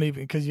video. You don't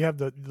even, because you have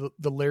the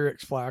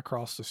lyrics fly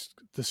across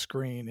the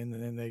screen, and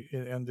then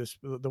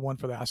the one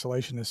for the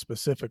isolation is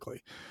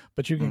specifically,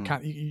 but you can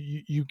kind of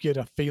you get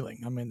a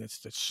feeling. I mean, it's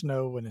the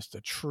snow and it's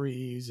the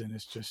trees and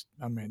it's just,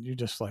 I mean, you're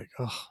just like,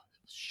 oh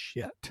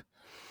shit,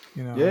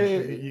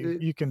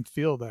 you can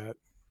feel that.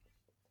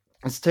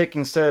 It's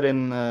taking set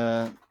in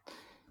a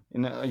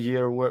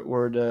year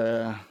where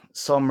the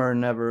summer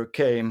never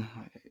came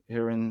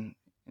here in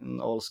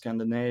all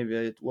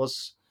Scandinavia. It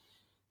was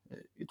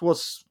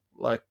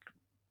like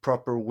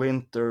proper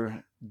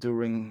winter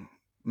during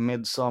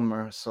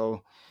midsummer.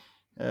 So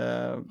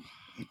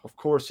of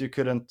course you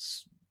couldn't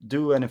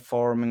do any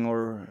farming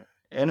or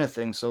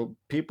anything. So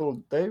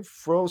people, they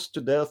froze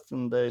to death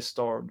and they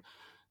starved.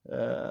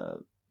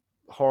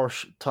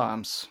 Harsh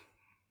times.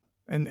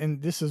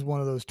 And this is one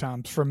of those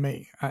times for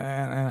me,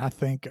 and I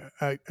think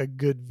a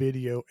good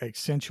video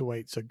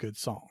accentuates a good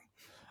song.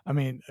 I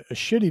mean, a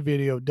shitty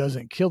video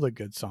doesn't kill a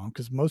good song,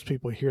 because most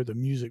people hear the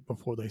music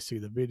before they see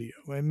the video.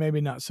 And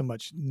maybe not so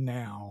much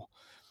now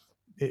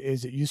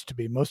as it used to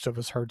be. Most of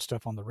us heard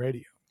stuff on the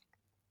radio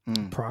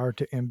prior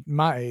to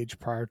my age,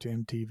 prior to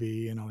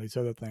MTV and all these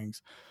other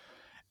things.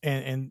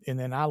 And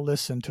then I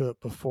listened to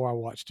it before I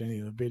watched any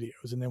of the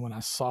videos. And then when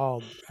I saw,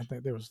 I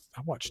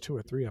watched 2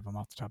 or 3 of them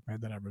off the top of my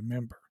head that I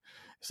remember.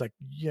 It's like,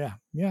 yeah,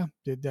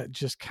 that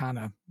just kind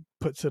of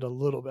puts it a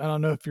little bit. I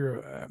don't know if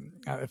you're,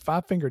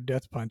 Five Finger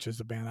Death Punch is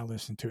the band I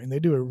listen to, and they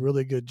do a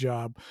really good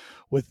job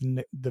with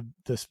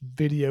this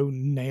video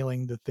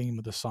nailing the theme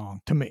of the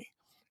song to me.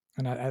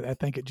 And I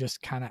think it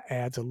just kind of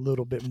adds a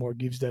little bit more,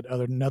 gives that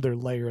another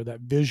layer, that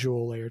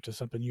visual layer to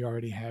something you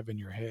already have in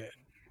your head.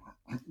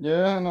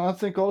 Yeah, and I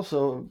think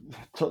also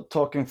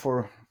talking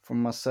for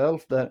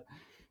myself, that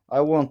I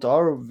want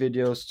our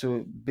videos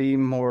to be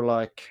more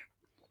like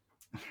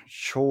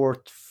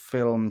short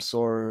films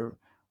or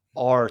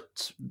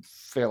art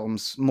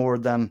films, more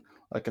than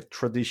like a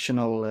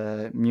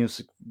traditional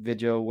music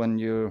video when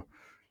you're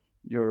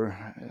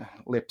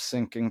lip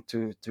syncing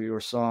to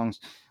your songs.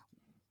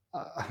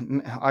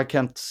 I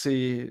can't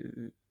see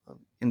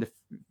in the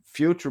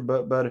future,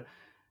 but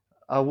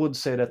I would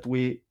say that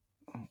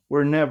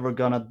we're never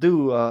gonna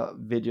do a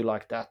video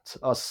like that,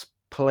 us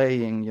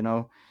playing,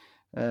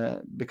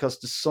 because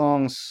the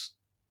songs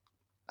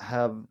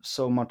have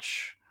so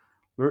much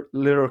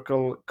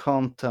lyrical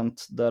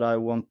content that I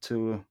want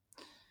to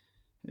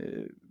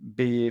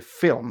be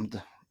filmed,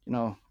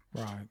 Right.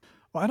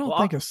 Well, I don't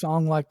think a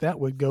song like that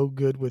would go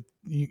good with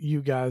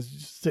you guys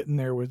sitting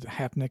there with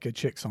half naked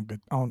chicks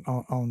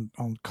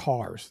on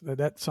cars.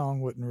 That song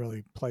wouldn't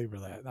really play for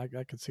that.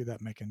 I could see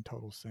that making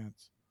total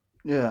sense.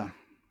 Yeah.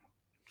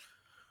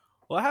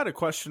 Well, I had a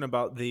question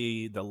about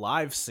the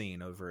live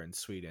scene over in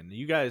Sweden.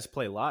 You guys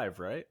play live,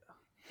 right?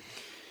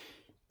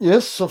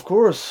 Yes, of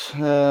course.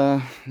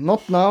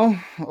 Not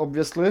now,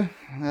 obviously,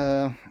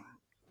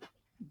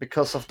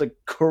 because of the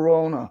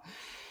corona.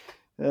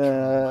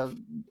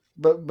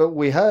 But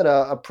we had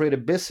a pretty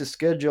busy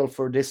schedule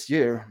for this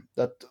year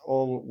that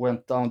all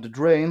went down the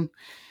drain.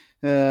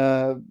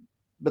 But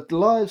the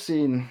live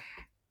scene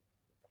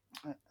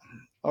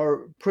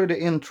are pretty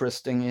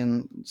interesting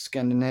in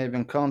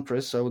Scandinavian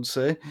countries, I would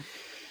say,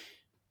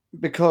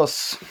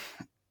 because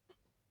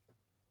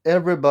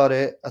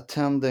everybody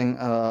attending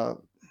a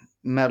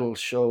metal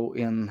show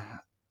in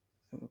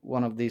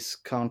one of these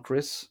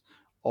countries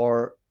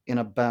are in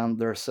a band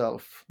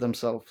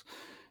themselves.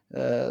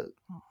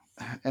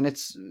 And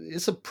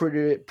it's a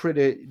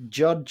pretty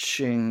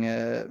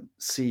judging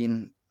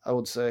scene, I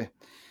would say,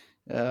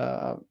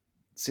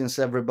 since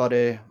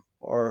everybody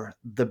are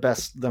the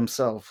best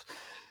themselves.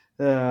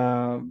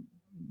 Uh,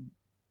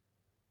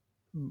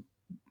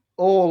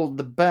 all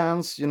the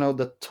bands,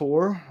 that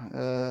tour,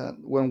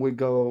 when we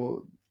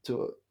go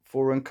to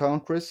foreign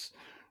countries,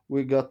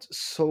 we got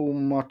so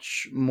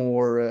much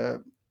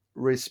more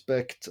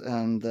respect,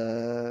 and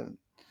the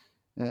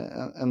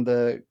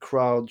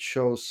crowd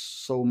shows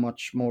so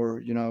much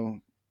more,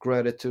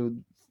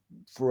 gratitude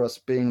for us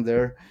being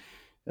there.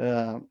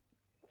 Uh,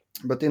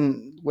 but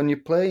when you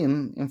play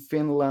in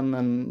Finland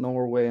and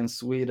Norway and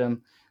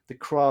Sweden, the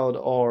crowd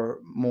are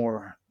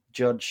more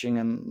judging,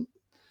 and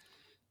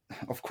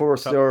of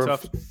course they're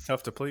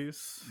tough to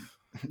please.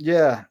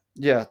 yeah,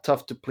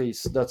 tough to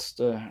please. That's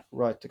the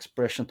right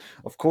expression.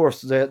 Of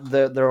course,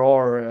 there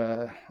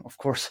are, of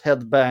course,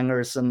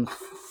 headbangers and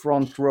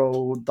front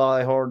row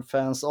diehard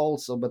fans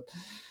also, but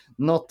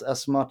not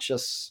as much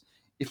as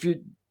if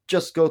you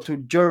just go to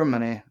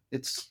Germany.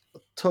 It's a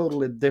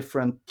totally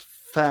different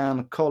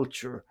fan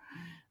culture,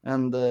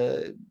 and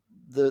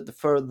the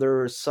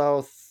further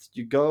south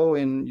you go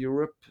in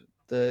Europe,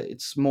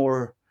 it's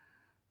more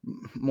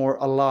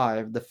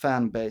alive, the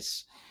fan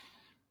base.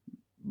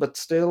 But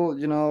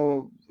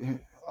still,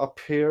 up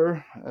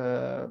here,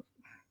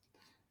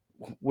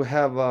 we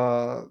have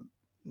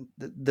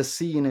the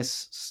scene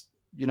is,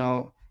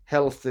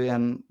 healthy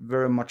and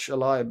very much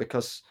alive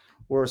because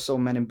we're so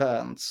many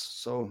bands.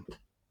 So,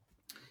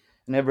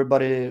 and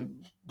everybody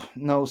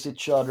knows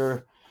each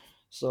other.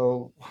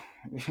 So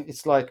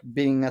it's like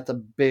being at a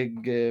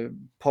big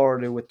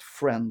party with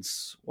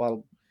friends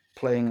while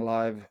playing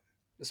live,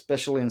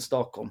 especially in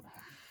Stockholm.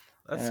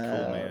 That's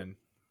cool, man.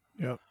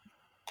 Yep.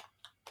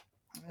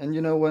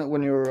 And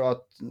when you're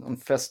out on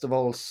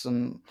festivals,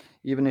 and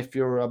even if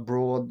you're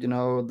abroad,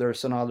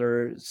 there's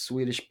another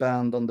Swedish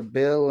band on the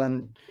bill,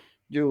 and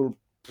you'll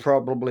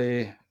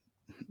probably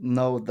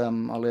know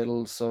them a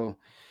little. So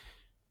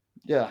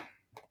yeah,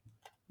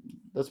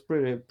 that's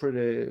pretty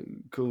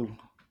cool.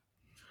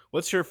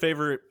 What's your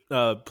favorite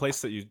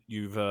place that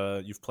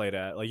you've played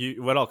at? Like,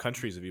 what all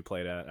countries have you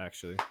played at,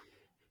 actually?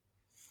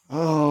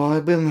 Oh,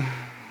 I've been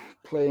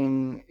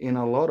playing in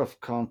a lot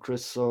of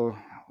countries, so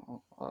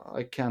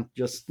I can't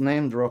just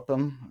name drop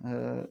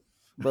them.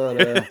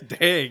 But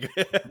dang.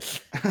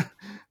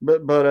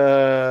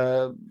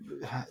 but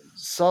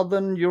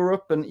Southern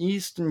Europe and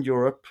Eastern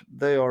Europe,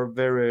 they are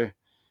very,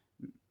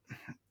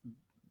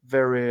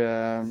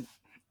 very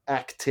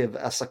active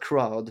as a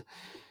crowd,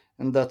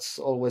 and that's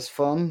always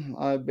fun.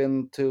 I've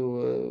been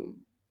to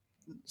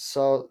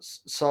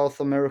South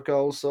America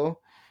also,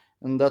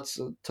 and that's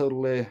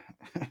totally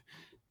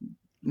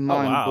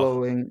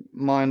wow.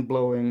 mind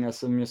blowing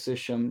as a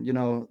musician.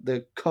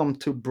 The come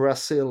to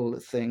Brazil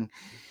thing.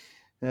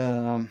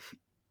 Um,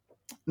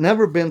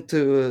 Never been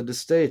to the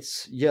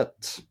States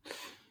yet,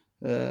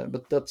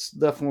 but that's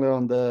definitely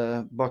on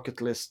the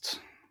bucket list.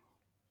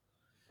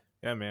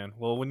 Yeah, man.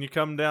 Well, when you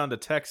come down to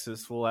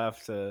Texas, we'll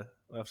have to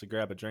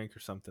grab a drink or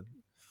something.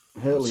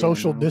 Hell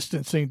Social yeah,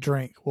 distancing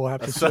drink. We'll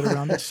have to sit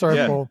around a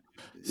circle,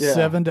 Yeah.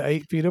 7 to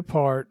 8 feet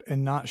apart,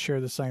 and not share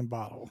the same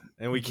bottle.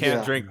 And we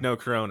can't drink no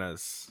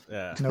Coronas.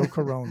 Yeah, no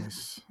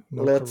Coronas.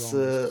 Let's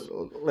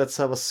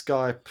have a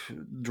Skype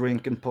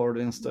drinking party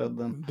instead.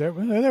 Then there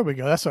we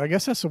go. I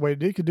guess that's the way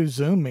you could do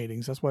Zoom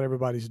meetings. That's what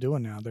everybody's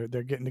doing now.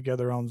 They're getting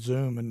together on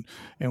Zoom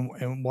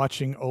and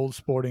watching old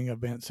sporting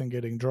events and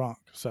getting drunk.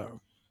 So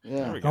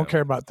yeah, I don't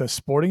care about the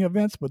sporting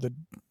events, but the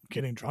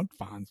getting drunk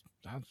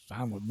that's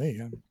fine with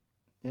me.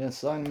 Yeah,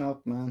 sign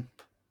up, man.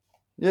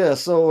 Yeah,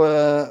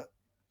 so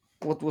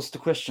what was the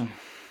question?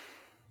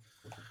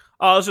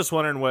 I was just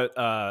wondering what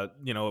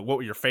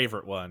your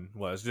favorite one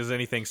was. Does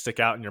anything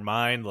stick out in your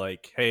mind?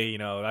 Like, hey,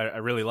 I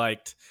really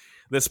liked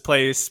this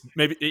place.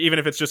 Maybe even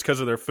if it's just because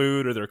of their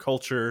food or their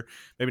culture.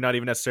 Maybe not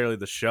even necessarily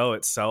the show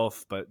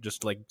itself, but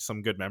just like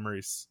some good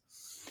memories.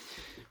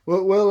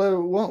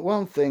 Well,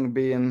 one thing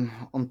being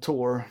on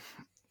tour,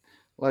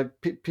 like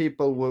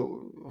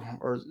people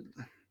are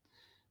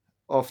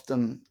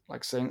often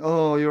like saying,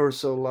 "Oh, you're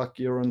so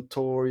lucky, you're on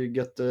tour, you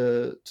get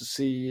to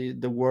see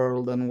the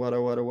world and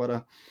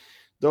whatever."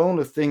 The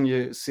only thing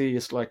you see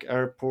is like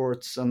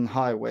airports and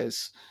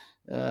highways,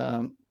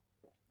 um,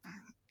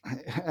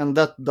 and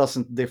that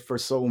doesn't differ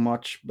so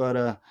much.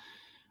 But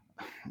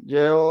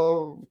yeah,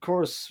 of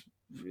course,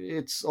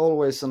 it's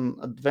always an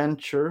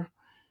adventure.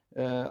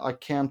 I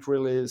can't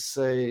really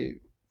say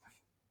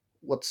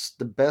what's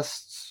the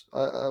best.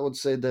 I would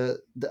say the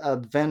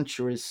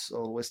adventure is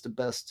always the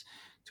best,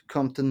 to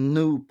come to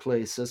new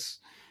places.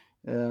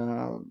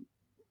 Uh,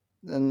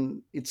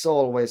 and it's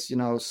always,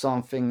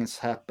 something is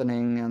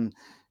happening, and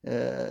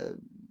uh,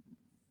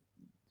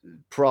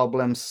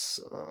 problems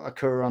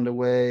occur on the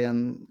way,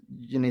 and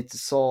you need to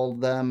solve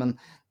them, and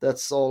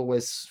that's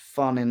always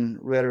fun in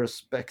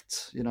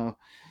retrospect.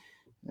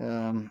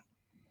 Um,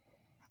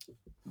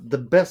 the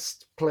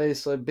best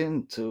place I've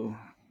been to,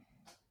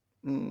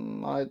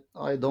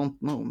 I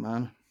don't know,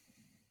 man.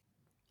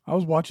 I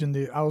was watching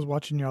y'all's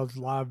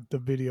the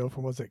video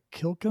from, was it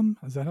Kilkim?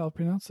 Is that how I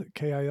pronounce it?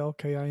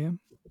 KILKIM?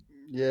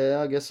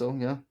 Yeah, I guess so.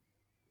 Yeah.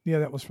 Yeah,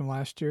 that was from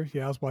last year.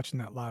 Yeah, I was watching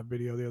that live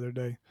video the other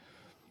day.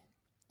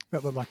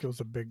 That looked like it was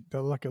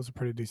a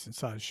pretty decent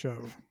sized show.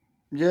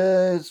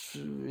 Yeah, it's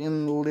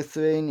in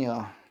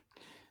Lithuania.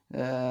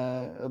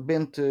 I've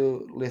been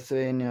to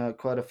Lithuania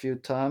quite a few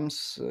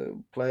times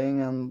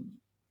playing, and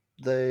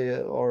they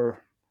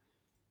are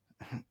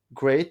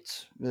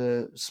great.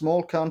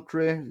 Small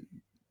country,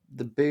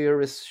 the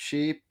beer is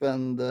cheap,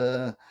 and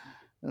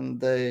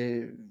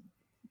they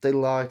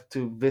like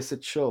to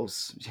visit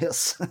shows.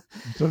 Yes.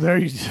 So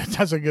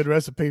that's a good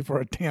recipe for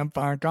a damn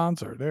fine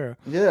concert there.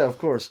 Yeah, of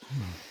course.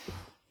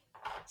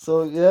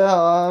 So yeah,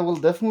 I will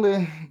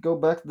definitely go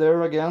back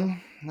there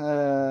again.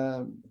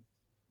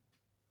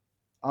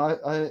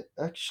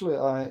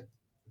 I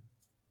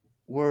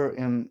were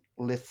in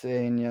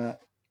Lithuania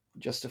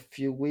just a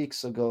few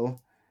weeks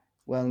ago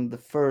when the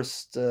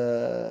first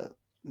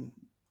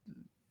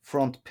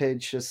front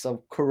pages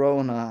of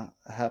Corona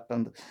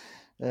happened.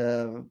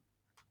 Uh,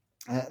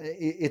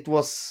 it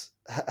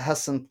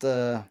hasn't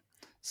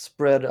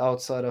spread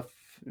outside of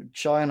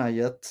China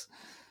yet,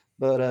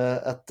 but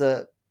at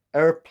the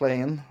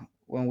airplane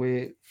when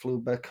we flew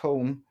back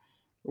home,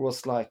 there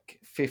was like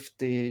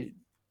 50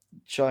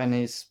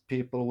 Chinese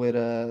people with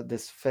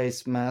this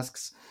face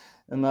masks,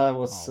 and I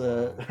was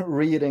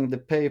reading the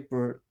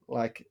paper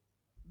like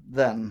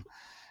then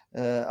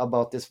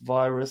about this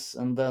virus,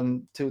 and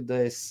then 2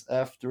 days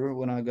after,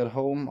 when I got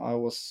home, I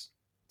was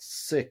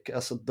sick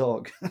as a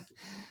dog. Man,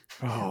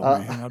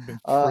 I've been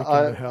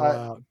freaking the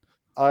hell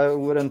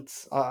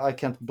out. I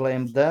can't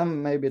blame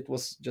them. Maybe it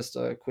was just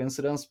a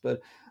coincidence,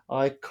 but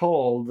I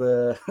called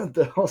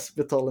the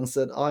hospital and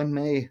said I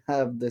may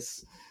have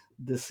this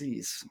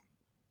disease.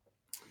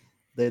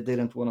 They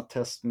didn't want to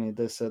test me.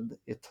 They said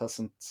it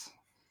hasn't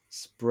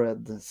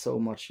spread so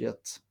much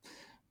yet,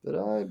 but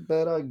I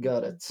bet I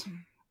got it.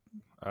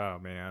 Oh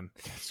man,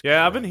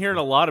 yeah, I've been hearing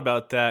a lot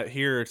about that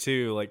here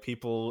too. Like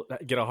people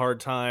get a hard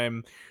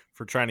time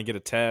for trying to get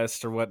a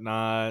test or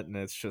whatnot, and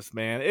it's just,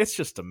 man, it's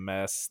just a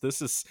mess.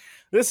 This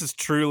is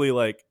truly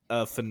like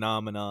a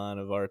phenomenon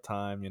of our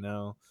time, you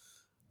know.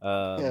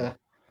 Yeah.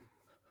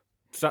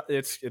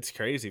 It's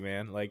crazy,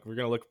 man. Like we're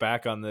gonna look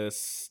back on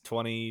this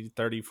 20,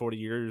 30, 40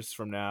 years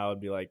from now and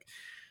be like,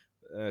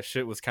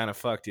 shit was kind of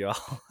fucked, y'all.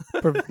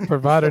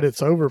 Provided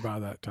it's over by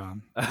that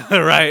time.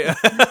 Right.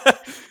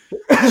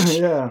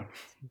 Yeah.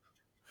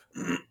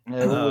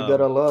 Yeah, we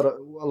got a lot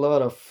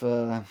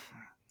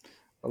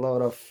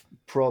of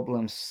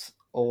problems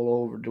all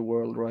over the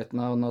world right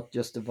now. Not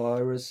just the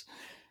virus,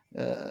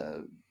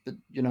 but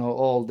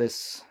all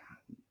this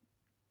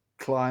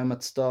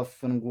climate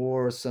stuff and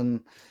wars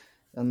and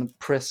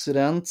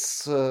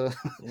presidents,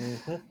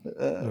 Mm-hmm.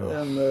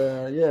 and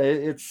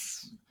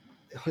it's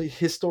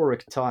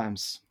historic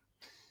times.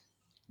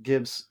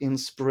 Gives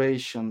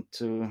inspiration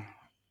to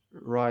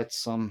write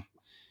some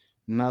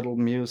metal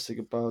music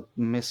about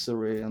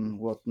misery and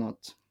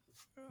whatnot.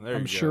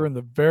 I'm sure in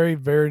the very,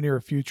 very near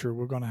future,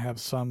 we're going to have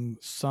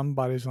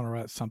somebody's going to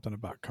write something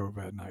about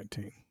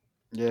COVID-19.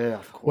 Yeah,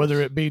 of course.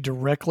 Whether it be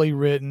directly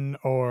written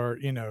or,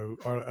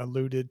 or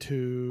alluded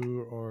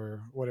to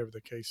or whatever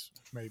the case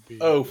may be.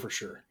 Oh, for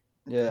sure.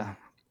 Yeah,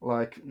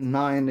 like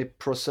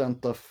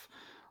 90% of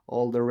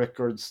all the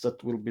records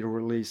that will be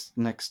released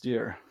next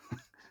year.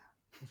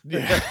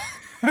 Yeah.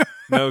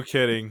 No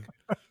kidding.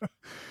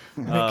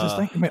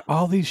 Because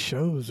all these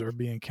shows are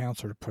being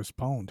canceled or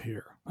postponed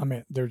here.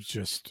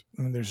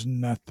 There's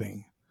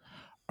nothing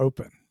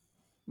open.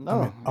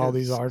 No, all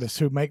these artists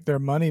who make their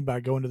money by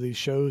going to these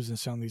shows and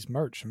selling these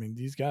merch.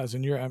 These guys,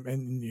 and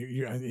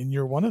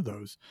you're one of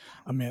those.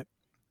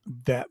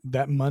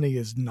 That money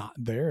is not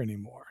there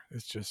anymore.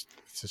 It's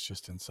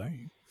just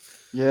insane.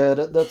 Yeah,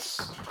 that's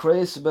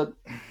crazy. But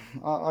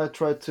I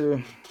try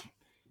to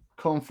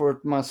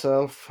comfort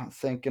myself,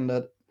 thinking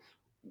that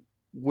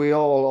we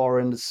all are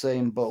in the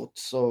same boat.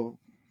 So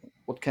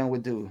what can we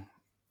do?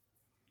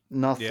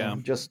 Nothing. Yeah.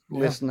 Just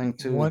listening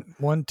to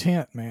one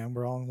tent, man.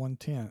 We're all in one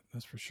tent.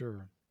 That's for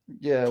sure.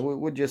 Yeah,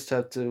 we just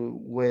have to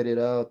wait it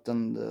out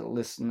and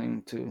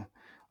listening to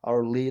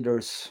our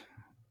leaders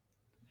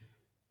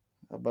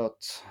about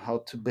how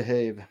to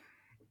behave.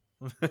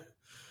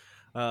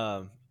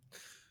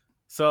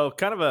 So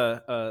kind of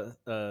a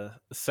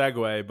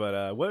segue,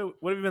 but what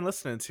have you been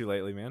listening to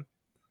lately, man?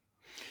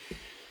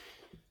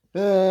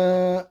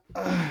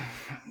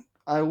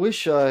 I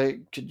wish I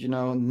could,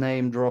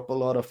 name drop a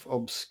lot of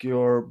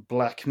obscure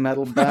black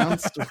metal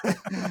bands,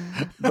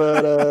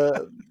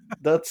 but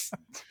that's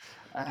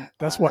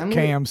what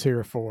Cam's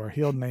here for.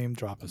 He'll name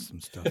drop us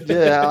some stuff.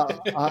 Yeah,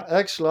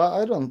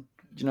 I don't,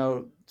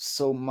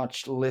 so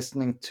much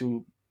listening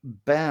to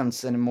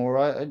bands anymore.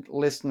 I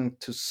listening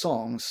to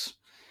songs,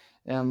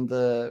 and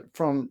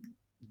from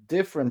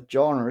different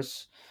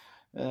genres.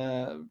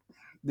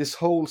 This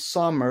whole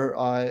summer,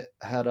 I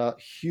had a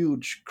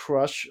huge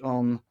crush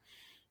on,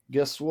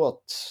 guess what?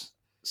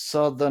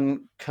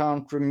 Southern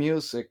country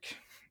music.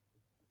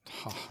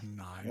 Oh,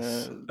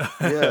 nice.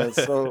 Yeah,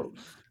 so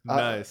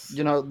nice.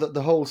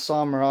 The whole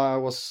summer I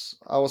was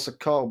a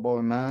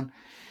cowboy, man,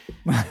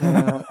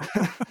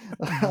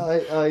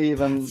 I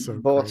even So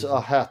bought crazy. a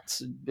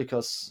hat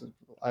because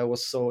I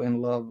was so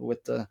in love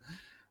with the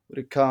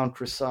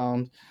country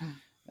sound.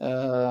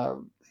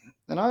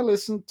 And I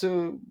listened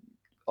to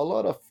a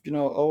lot of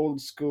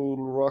old school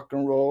rock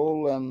and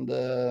roll, and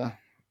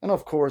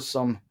of course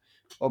some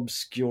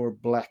obscure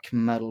black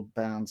metal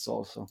bands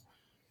also.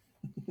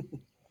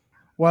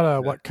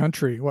 What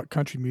country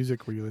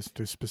music were you listening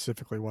to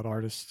specifically? What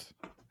artists?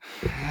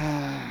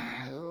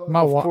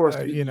 Of course,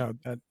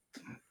 That.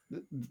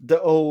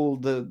 the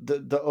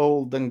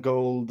old and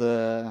gold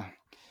uh,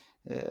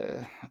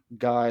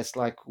 guys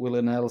like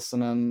Willie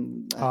Nelson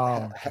and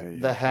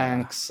the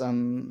Hanks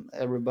and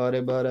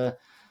everybody, but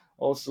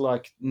also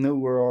like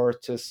newer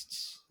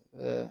artists,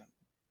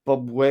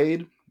 Bob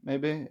Wade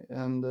maybe,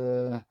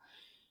 and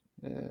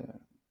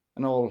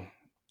all.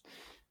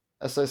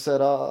 As I said,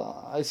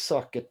 I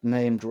suck at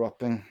name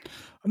dropping.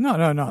 No.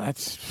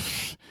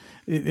 That's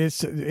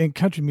it's in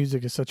country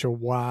music is such a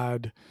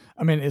wide.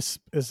 I mean, it's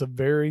a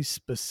very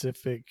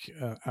specific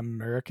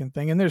American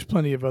thing, and there's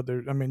plenty of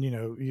other. I mean,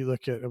 you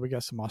look at we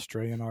got some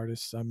Australian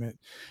artists. I mean,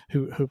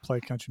 who play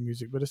country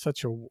music, but it's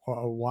such a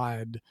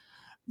wide.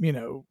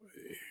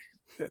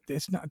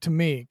 It's not, to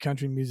me.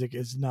 Country music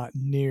is not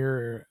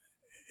near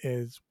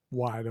as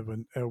wide of a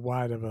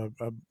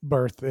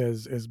berth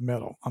as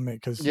metal. I mean,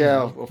 because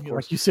of course,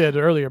 like you said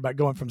earlier about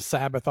going from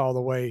Sabbath all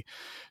the way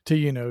to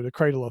the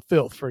Cradle of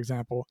Filth, for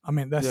example. I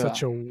mean, that's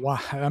such a wide.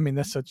 I mean,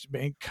 that's such.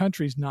 And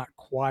country's not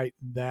quite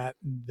that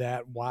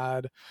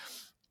wide.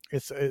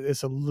 It's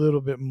a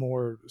little bit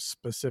more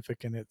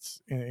specific in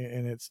its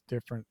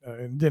different,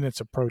 and then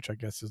its approach, I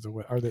guess, is the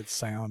way, or that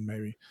sound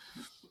maybe.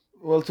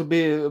 Well, to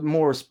be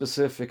more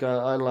specific,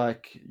 I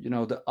like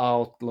the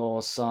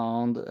outlaw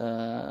sound.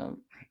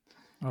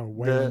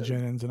 Waylon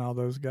Jennings and all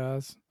those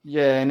guys.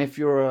 Yeah, and if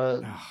you're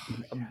a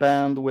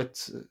band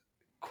with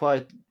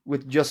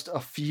just a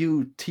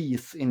few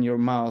teeth in your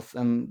mouth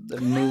and the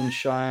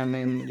moonshine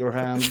in your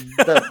hand,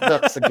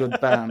 that's a good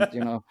band,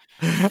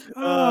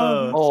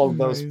 all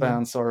those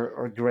bands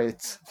are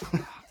great.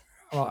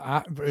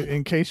 Well,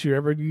 in case you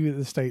ever do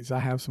the States, I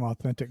have some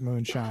authentic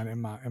moonshine in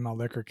my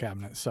liquor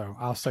cabinet, so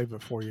I'll save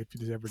it for you if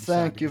you ever decide.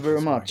 Thank you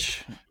very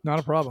much. Not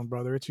a problem,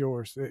 brother. It's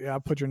yours. I'll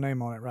put your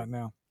name on it right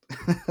now.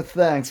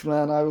 Thanks,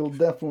 man. I will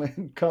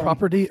definitely come.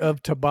 Property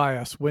of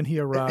Tobias when he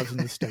arrives in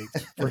the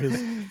States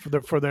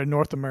for their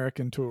North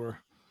American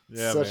tour.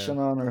 Yeah, such an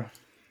honor.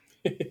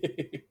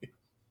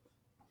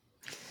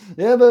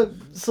 Yeah, but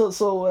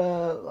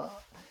so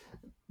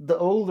the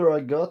older I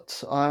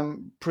got, I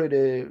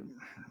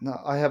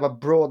have a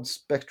broad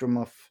spectrum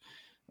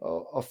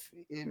of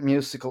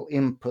musical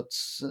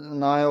inputs,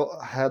 and I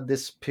had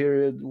this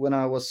period when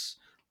I was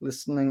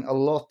listening a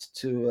lot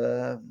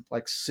to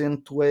like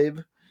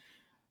synthwave,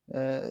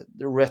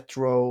 the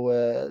retro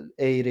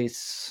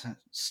 80s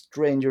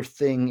Stranger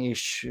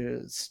Thing-ish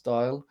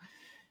style.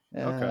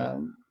 Okay.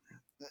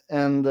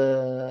 And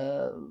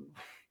of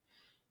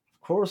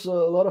course, a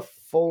lot of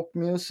folk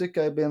music.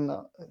 I've been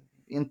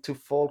into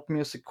folk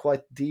music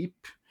quite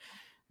deep.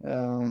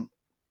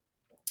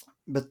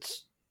 But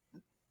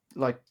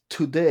like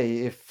today,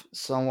 if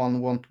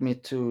someone want me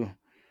to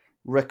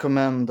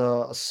recommend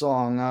a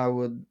song, I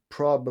would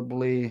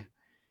probably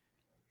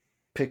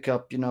pick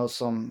up,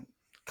 some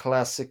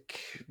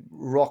classic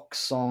rock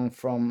song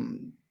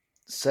from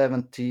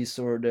 70s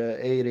or the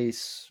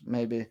 80s,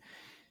 maybe.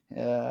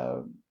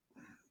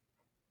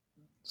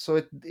 So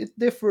it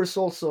differs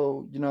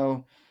also,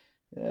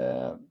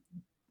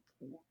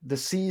 the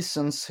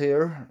seasons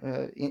here.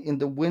 In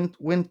the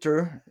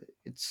winter,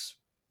 it's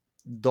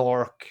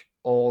dark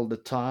all the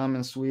time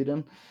in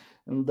Sweden,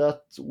 and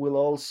that will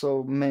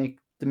also make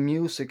the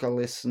music I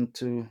listen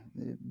to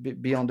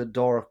be on the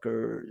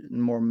darker,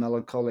 more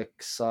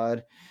melancholic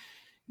side.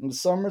 In the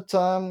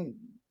summertime,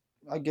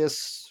 I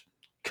guess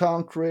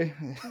country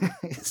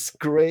is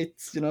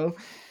great, and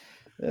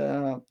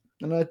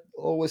I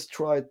always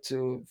try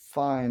to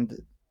find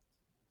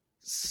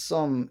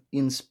some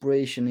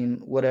inspiration in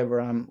whatever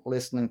I'm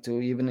listening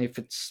to, even if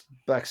it's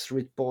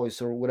Backstreet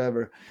Boys or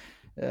whatever.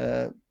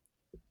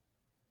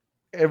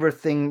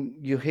 Everything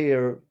you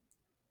hear,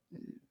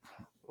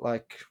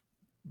 like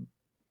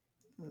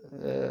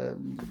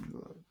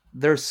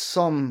there's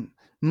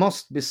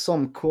must be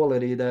some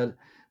quality that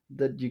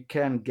you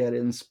can get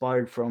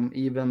inspired from,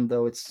 even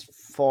though it's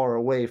far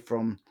away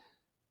from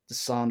the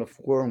sound of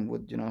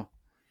Wormwood.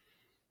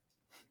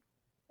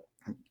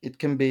 It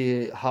can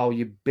be how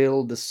you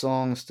build the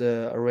songs,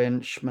 the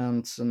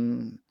arrangements,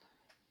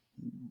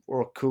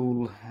 or a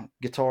cool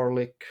guitar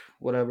lick,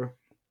 whatever.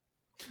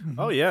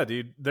 Oh yeah,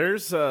 dude.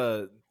 There's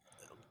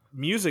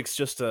music's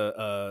just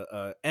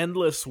a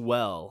endless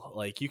well.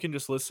 Like you can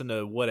just listen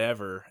to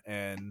whatever,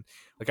 and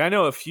like I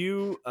know a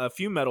few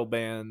metal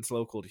bands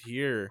local to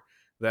here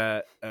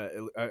that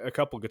a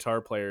couple guitar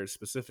players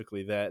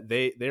specifically that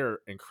they're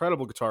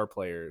incredible guitar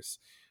players.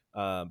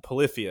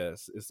 Polyphia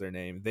is their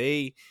name.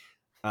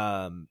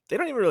 they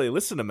don't even really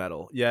listen to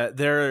metal. Yeah,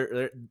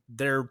 they're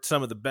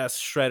some of the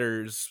best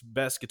shredders,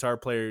 best guitar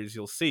players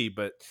you'll see,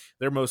 but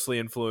they're mostly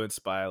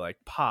influenced by like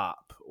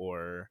pop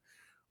or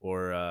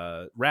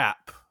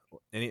rap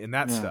and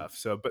that stuff.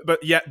 So,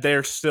 but yet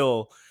they're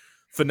still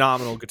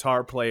phenomenal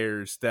guitar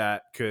players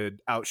that could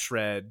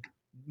outshred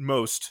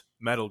most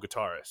metal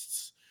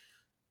guitarists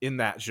in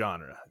that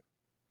genre.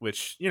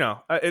 Which, you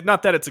know,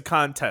 not that it's a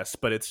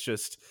contest, but it's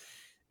just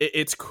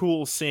it's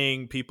cool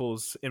seeing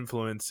people's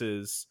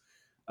influences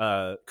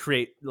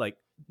create like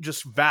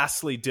just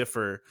vastly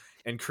differ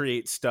and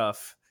create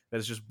stuff that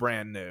is just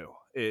brand new.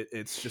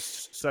 It's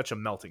just such a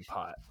melting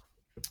pot.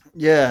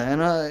 Yeah,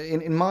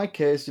 and in my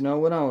case, you know,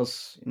 when I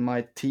was in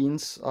my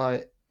teens,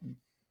 I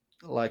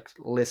like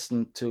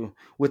listened to,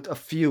 with a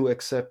few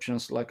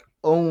exceptions, like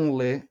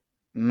only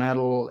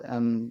metal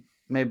and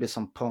maybe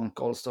some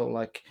punk also,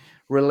 like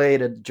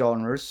related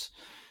genres.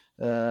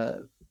 Uh,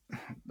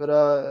 but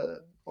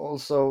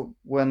also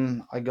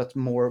when I got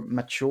more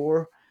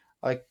mature,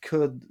 I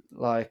could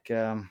like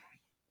uh,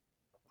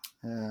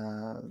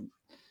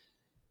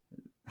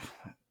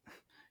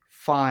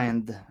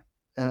 find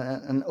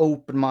and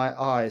open my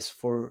eyes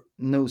for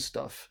new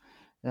stuff.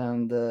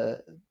 And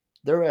there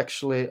are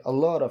actually a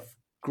lot of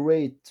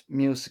great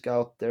music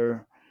out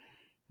there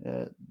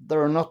that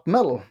are not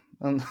metal.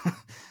 And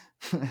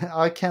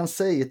I can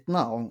say it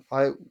now.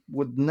 I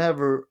would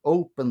never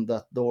open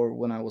that door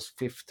when I was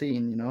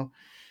 15, you know.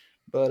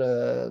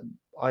 But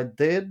I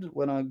did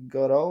when I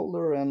got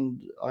older,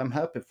 and I'm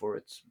happy for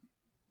it.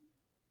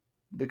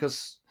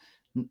 Because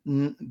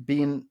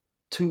being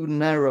too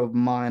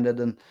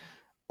narrow-minded and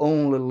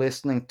only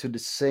listening to the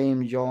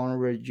same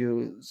genre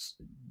you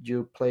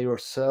play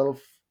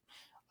yourself,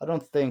 I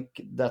don't think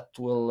that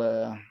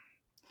will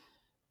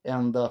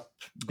end up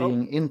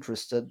being Uh-oh.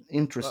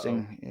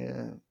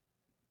 interesting,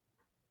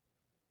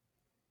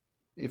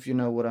 if you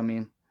know what I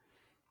mean.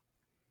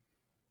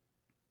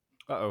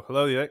 Uh-oh.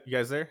 Hello, you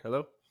guys there?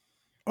 Hello?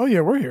 Oh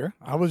yeah, we're here.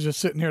 I was just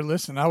sitting here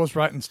listening. I was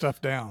writing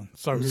stuff down.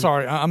 So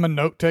sorry, I'm a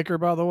note taker,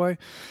 by the way.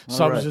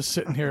 So I was just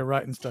sitting here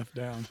writing stuff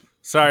down.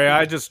 Sorry,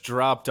 I just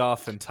dropped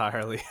off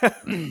entirely.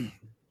 I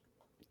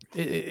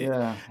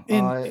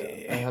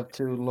have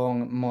too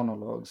long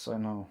monologues, I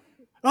know.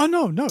 Oh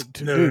no,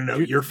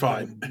 dude, you're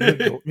fine.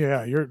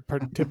 You're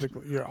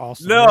typically you're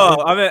awesome.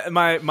 No, I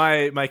mean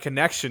my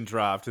connection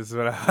dropped. Is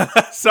what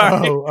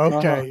sorry. Oh,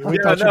 okay.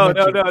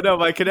 No.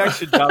 My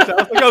connection dropped. I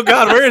was like, oh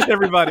God, where is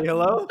everybody?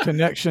 Hello.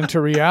 Connection to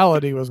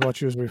reality was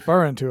what you was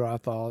referring to. I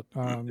thought.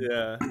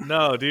 Yeah.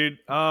 No, dude.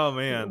 Oh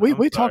man.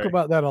 We talk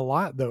about that a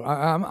lot though.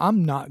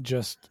 I'm not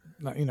just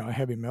a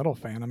heavy metal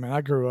fan. I mean,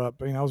 I grew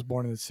up. I was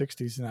born in the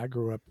 '60s, and I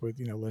grew up with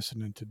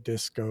listening to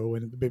disco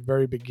and at the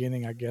very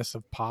beginning, I guess,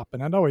 of pop.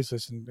 And I'd always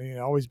listened.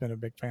 Always been a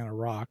big fan of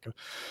rock.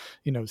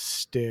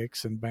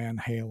 Styx and Van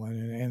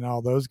Halen and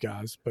all those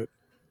guys. But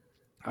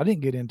I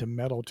didn't get into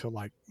metal till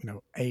like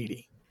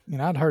 80.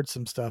 I'd heard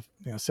some stuff,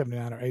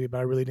 79 or 80, but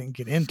I really didn't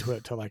get into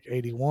it till like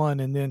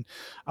 81. And then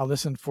I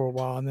listened for a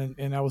while,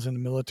 and I was in the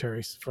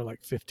military for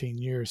like 15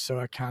 years. So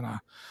I kind of,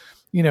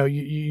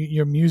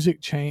 your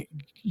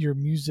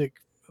music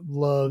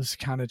loves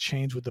kind of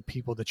change with the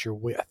people that you're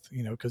with,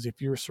 because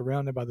if you're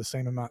surrounded by the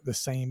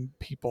same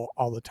people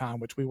all the time,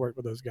 which we work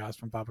with those guys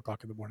from 5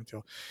 o'clock in the morning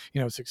till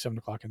 6-7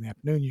 o'clock in the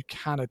afternoon, you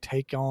kind of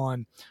take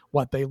on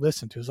what they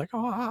listen to. It's like,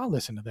 oh, I'll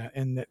listen to that,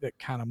 and that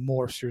kind of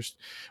morphs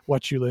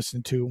what you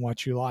listen to and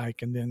what you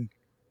like, and then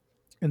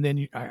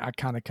I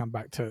kind of come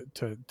back to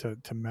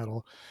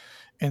metal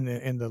in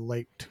the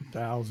late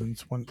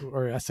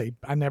 2000s,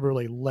 I never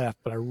really left,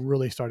 but I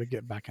really started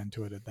getting back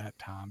into it at that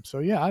time. So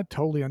yeah, I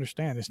totally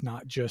understand. It's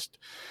not just,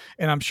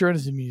 and I'm sure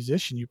as a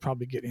musician, you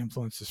probably get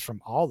influences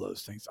from all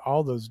those things,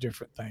 all those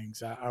different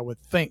things. I would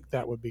think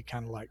that would be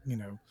kind of like,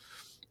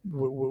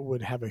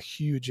 would have a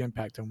huge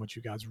impact on what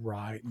you guys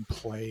write and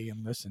play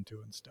and listen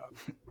to and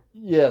stuff.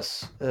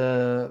 Yes.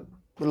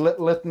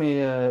 Let me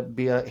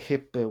be a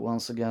hippie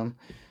once again.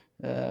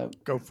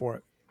 Go for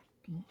it.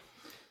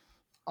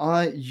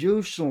 I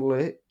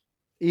usually,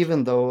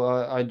 even though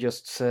I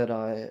just said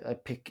I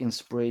pick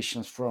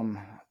inspirations from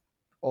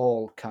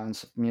all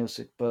kinds of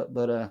music, but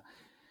the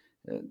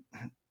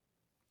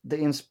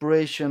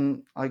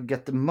inspiration I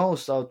get the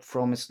most out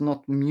from is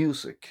not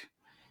music.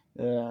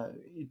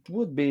 It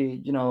would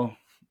be,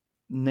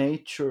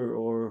 nature,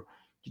 or,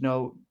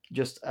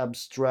 just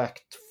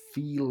abstract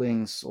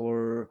feelings,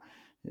 or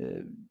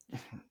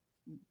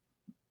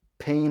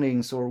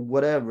paintings, or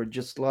whatever,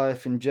 just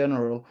life in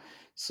general.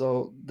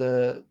 So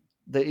the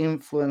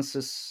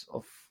influences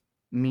of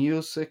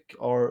music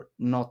are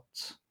not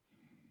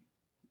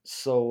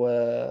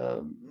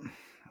so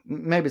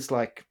maybe it's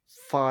like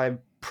 5%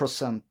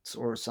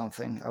 or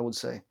something, I would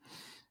say.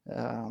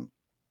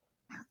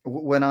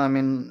 When I'm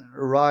in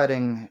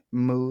writing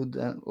mood,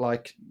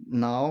 like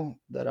now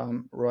that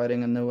I'm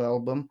writing a new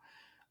album,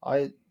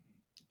 I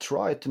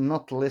try to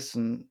not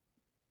listen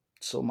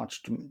so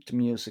much to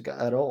music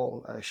at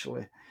all,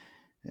 actually.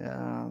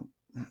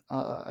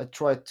 I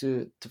try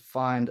to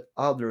find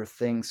other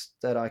things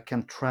that I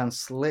can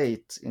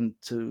translate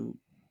into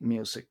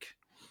music.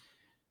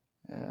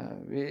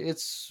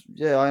 It's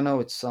yeah, I know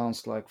it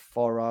sounds like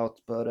far out,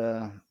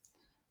 but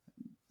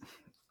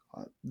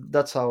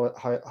that's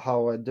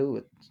how I do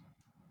it.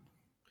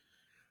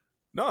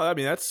 No, I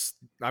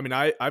mean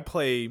I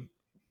play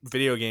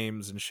video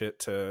games and shit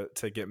to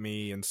get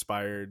me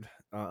inspired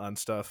on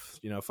stuff,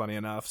 funny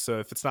enough. So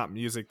if it's not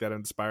music that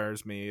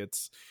inspires me,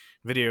 it's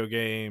video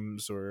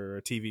games or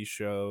a TV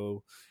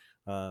show.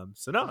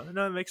 So no,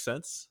 it makes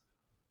sense.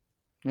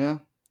 Yeah,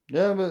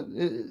 yeah, but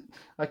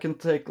I can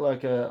take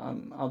like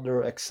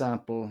another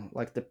example,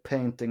 like the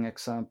painting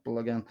example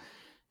again.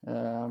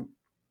 Um,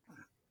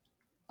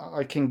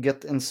 I can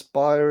get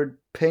inspired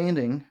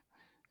painting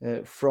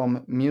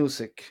from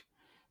music,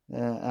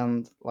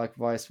 and like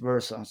vice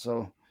versa.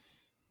 So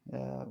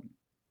uh,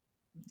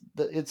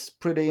 it's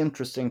pretty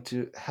interesting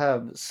to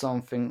have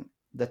something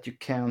that you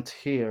can't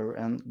hear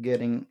and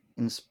getting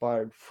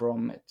inspired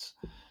from it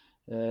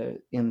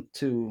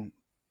into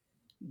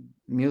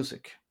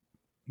music.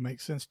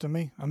 Makes sense to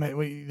me. I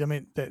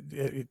mean,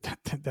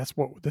 that's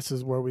what this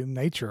is where we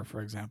nature,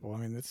 for example. I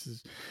mean, this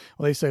is,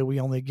 well, they say we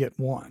only get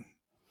one,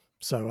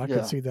 so I could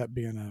Yeah, see that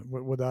being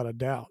without a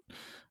doubt,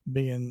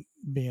 being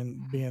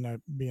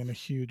a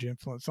huge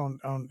influence on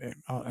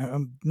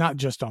not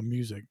just on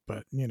music,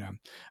 but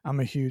I'm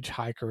a huge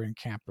hiker and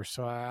camper,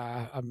 so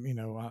I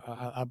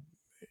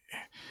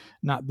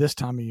not this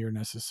time of year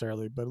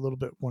necessarily, but a little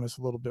bit when it's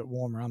a little bit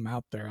warmer, I'm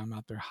out there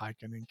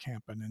hiking and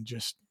camping, and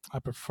just I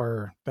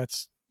prefer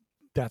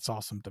that's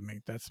awesome to me.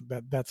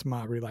 That's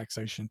my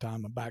relaxation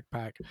time. A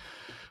backpack,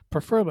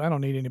 preferably. I don't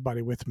need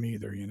anybody with me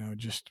either.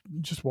 Just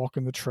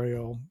walking the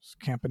trail,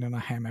 camping in a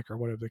hammock, or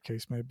whatever the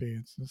case may be.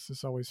 It's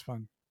just always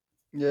fun.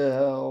 yeah,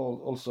 I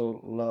also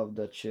love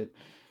that shit.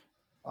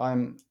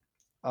 I'm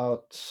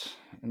out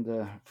in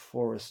the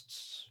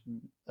forests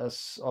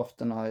as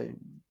often I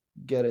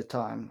get a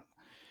time.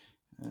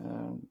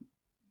 Um,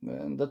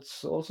 and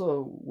that's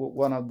also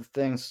one of the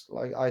things,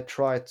 like I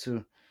try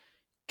to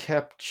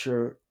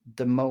capture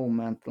the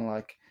moment and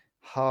like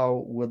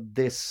how would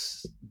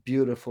this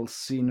beautiful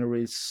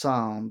scenery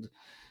sound.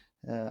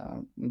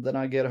 Then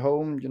I get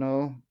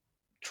home,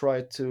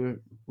 try to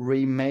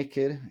remake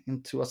it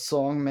into a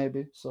song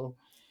maybe, so,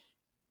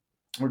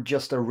 or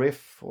just a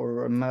riff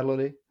or a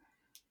melody.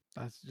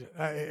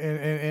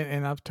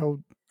 And I've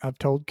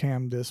told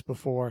Cam this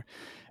before,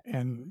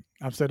 and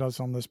I've said this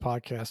on this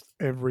podcast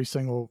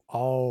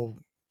all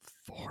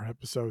 4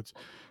 episodes.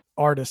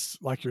 Artists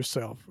like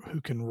yourself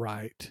who can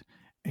write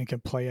and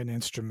can play an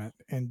instrument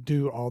and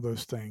do all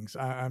those things,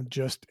 I'm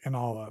just in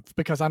awe of,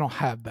 because I don't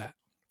have that.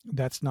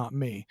 That's not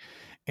me.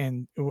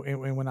 And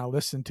when I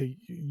listen to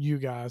you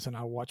guys and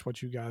I watch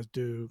what you guys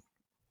do,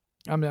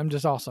 I'm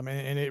just awesome,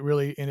 and I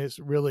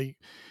really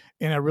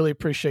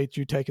appreciate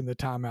you taking the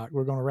time out.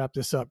 We're going to wrap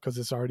this up because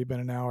it's already been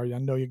an hour. I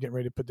know you're getting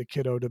ready to put the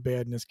kiddo to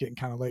bed, and it's getting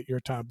kind of late your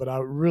time. But I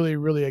really,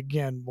 really,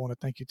 again, want to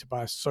thank you,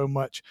 Tobias, so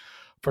much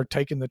for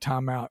taking the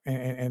time out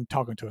and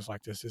talking to us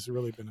like this. It's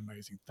really been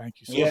amazing. Thank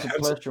you so It was much. a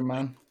pleasure,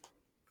 man.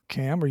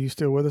 Cam, are you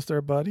still with us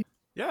there, buddy?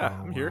 Yeah,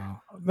 I'm here.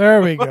 Wow.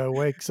 There we go.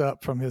 Wakes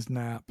up from his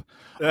nap.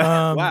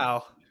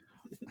 Wow.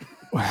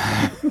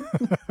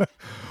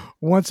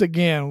 Once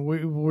again, we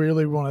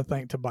really want to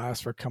thank Tobias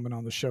for coming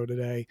on the show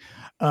today.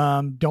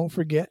 Don't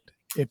forget,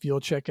 if you'll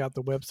check out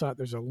the website,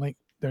 there's a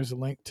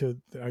link to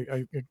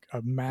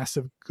a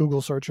massive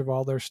Google search of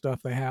all their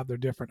stuff. They have their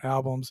different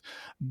albums,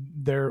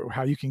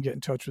 how you can get in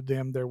touch with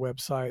them, their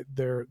website,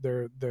 their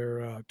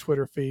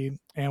Twitter feed,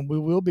 and we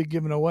will be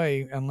giving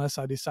away, unless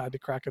I decide to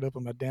crack it up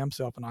on my damn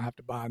self and I have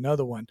to buy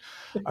another one,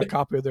 a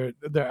copy of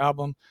their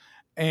album.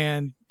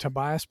 And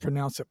Tobias,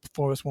 pronounce it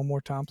for us one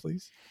more time,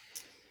 please.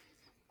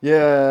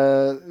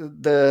 Yeah,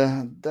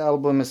 the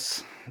album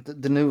is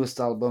the newest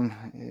album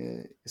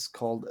is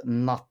called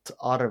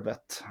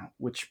Nattarvet,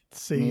 which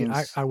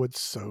means, I would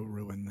so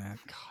ruin that.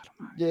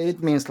 God, yeah,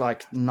 it means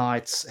like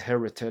night's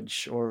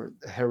heritage or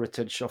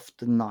heritage of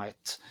the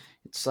night.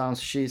 It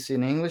sounds cheesy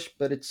in English,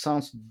 but it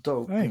sounds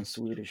dope in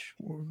Swedish.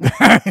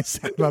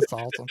 That's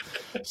awesome.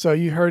 So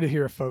you heard it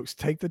here, folks.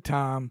 Take the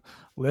time,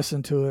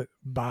 listen to it,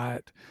 buy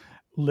it.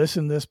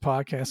 Listen to this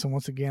podcast, and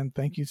once again,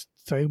 thank you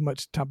so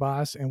much,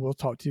 Tobias, and we'll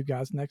talk to you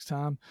guys next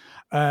time.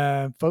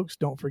 Folks,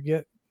 don't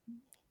forget,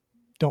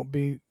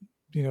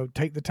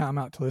 take the time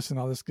out to listen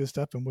to all this good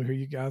stuff, and we'll hear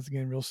you guys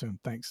again real soon.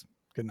 Thanks.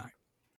 Good night.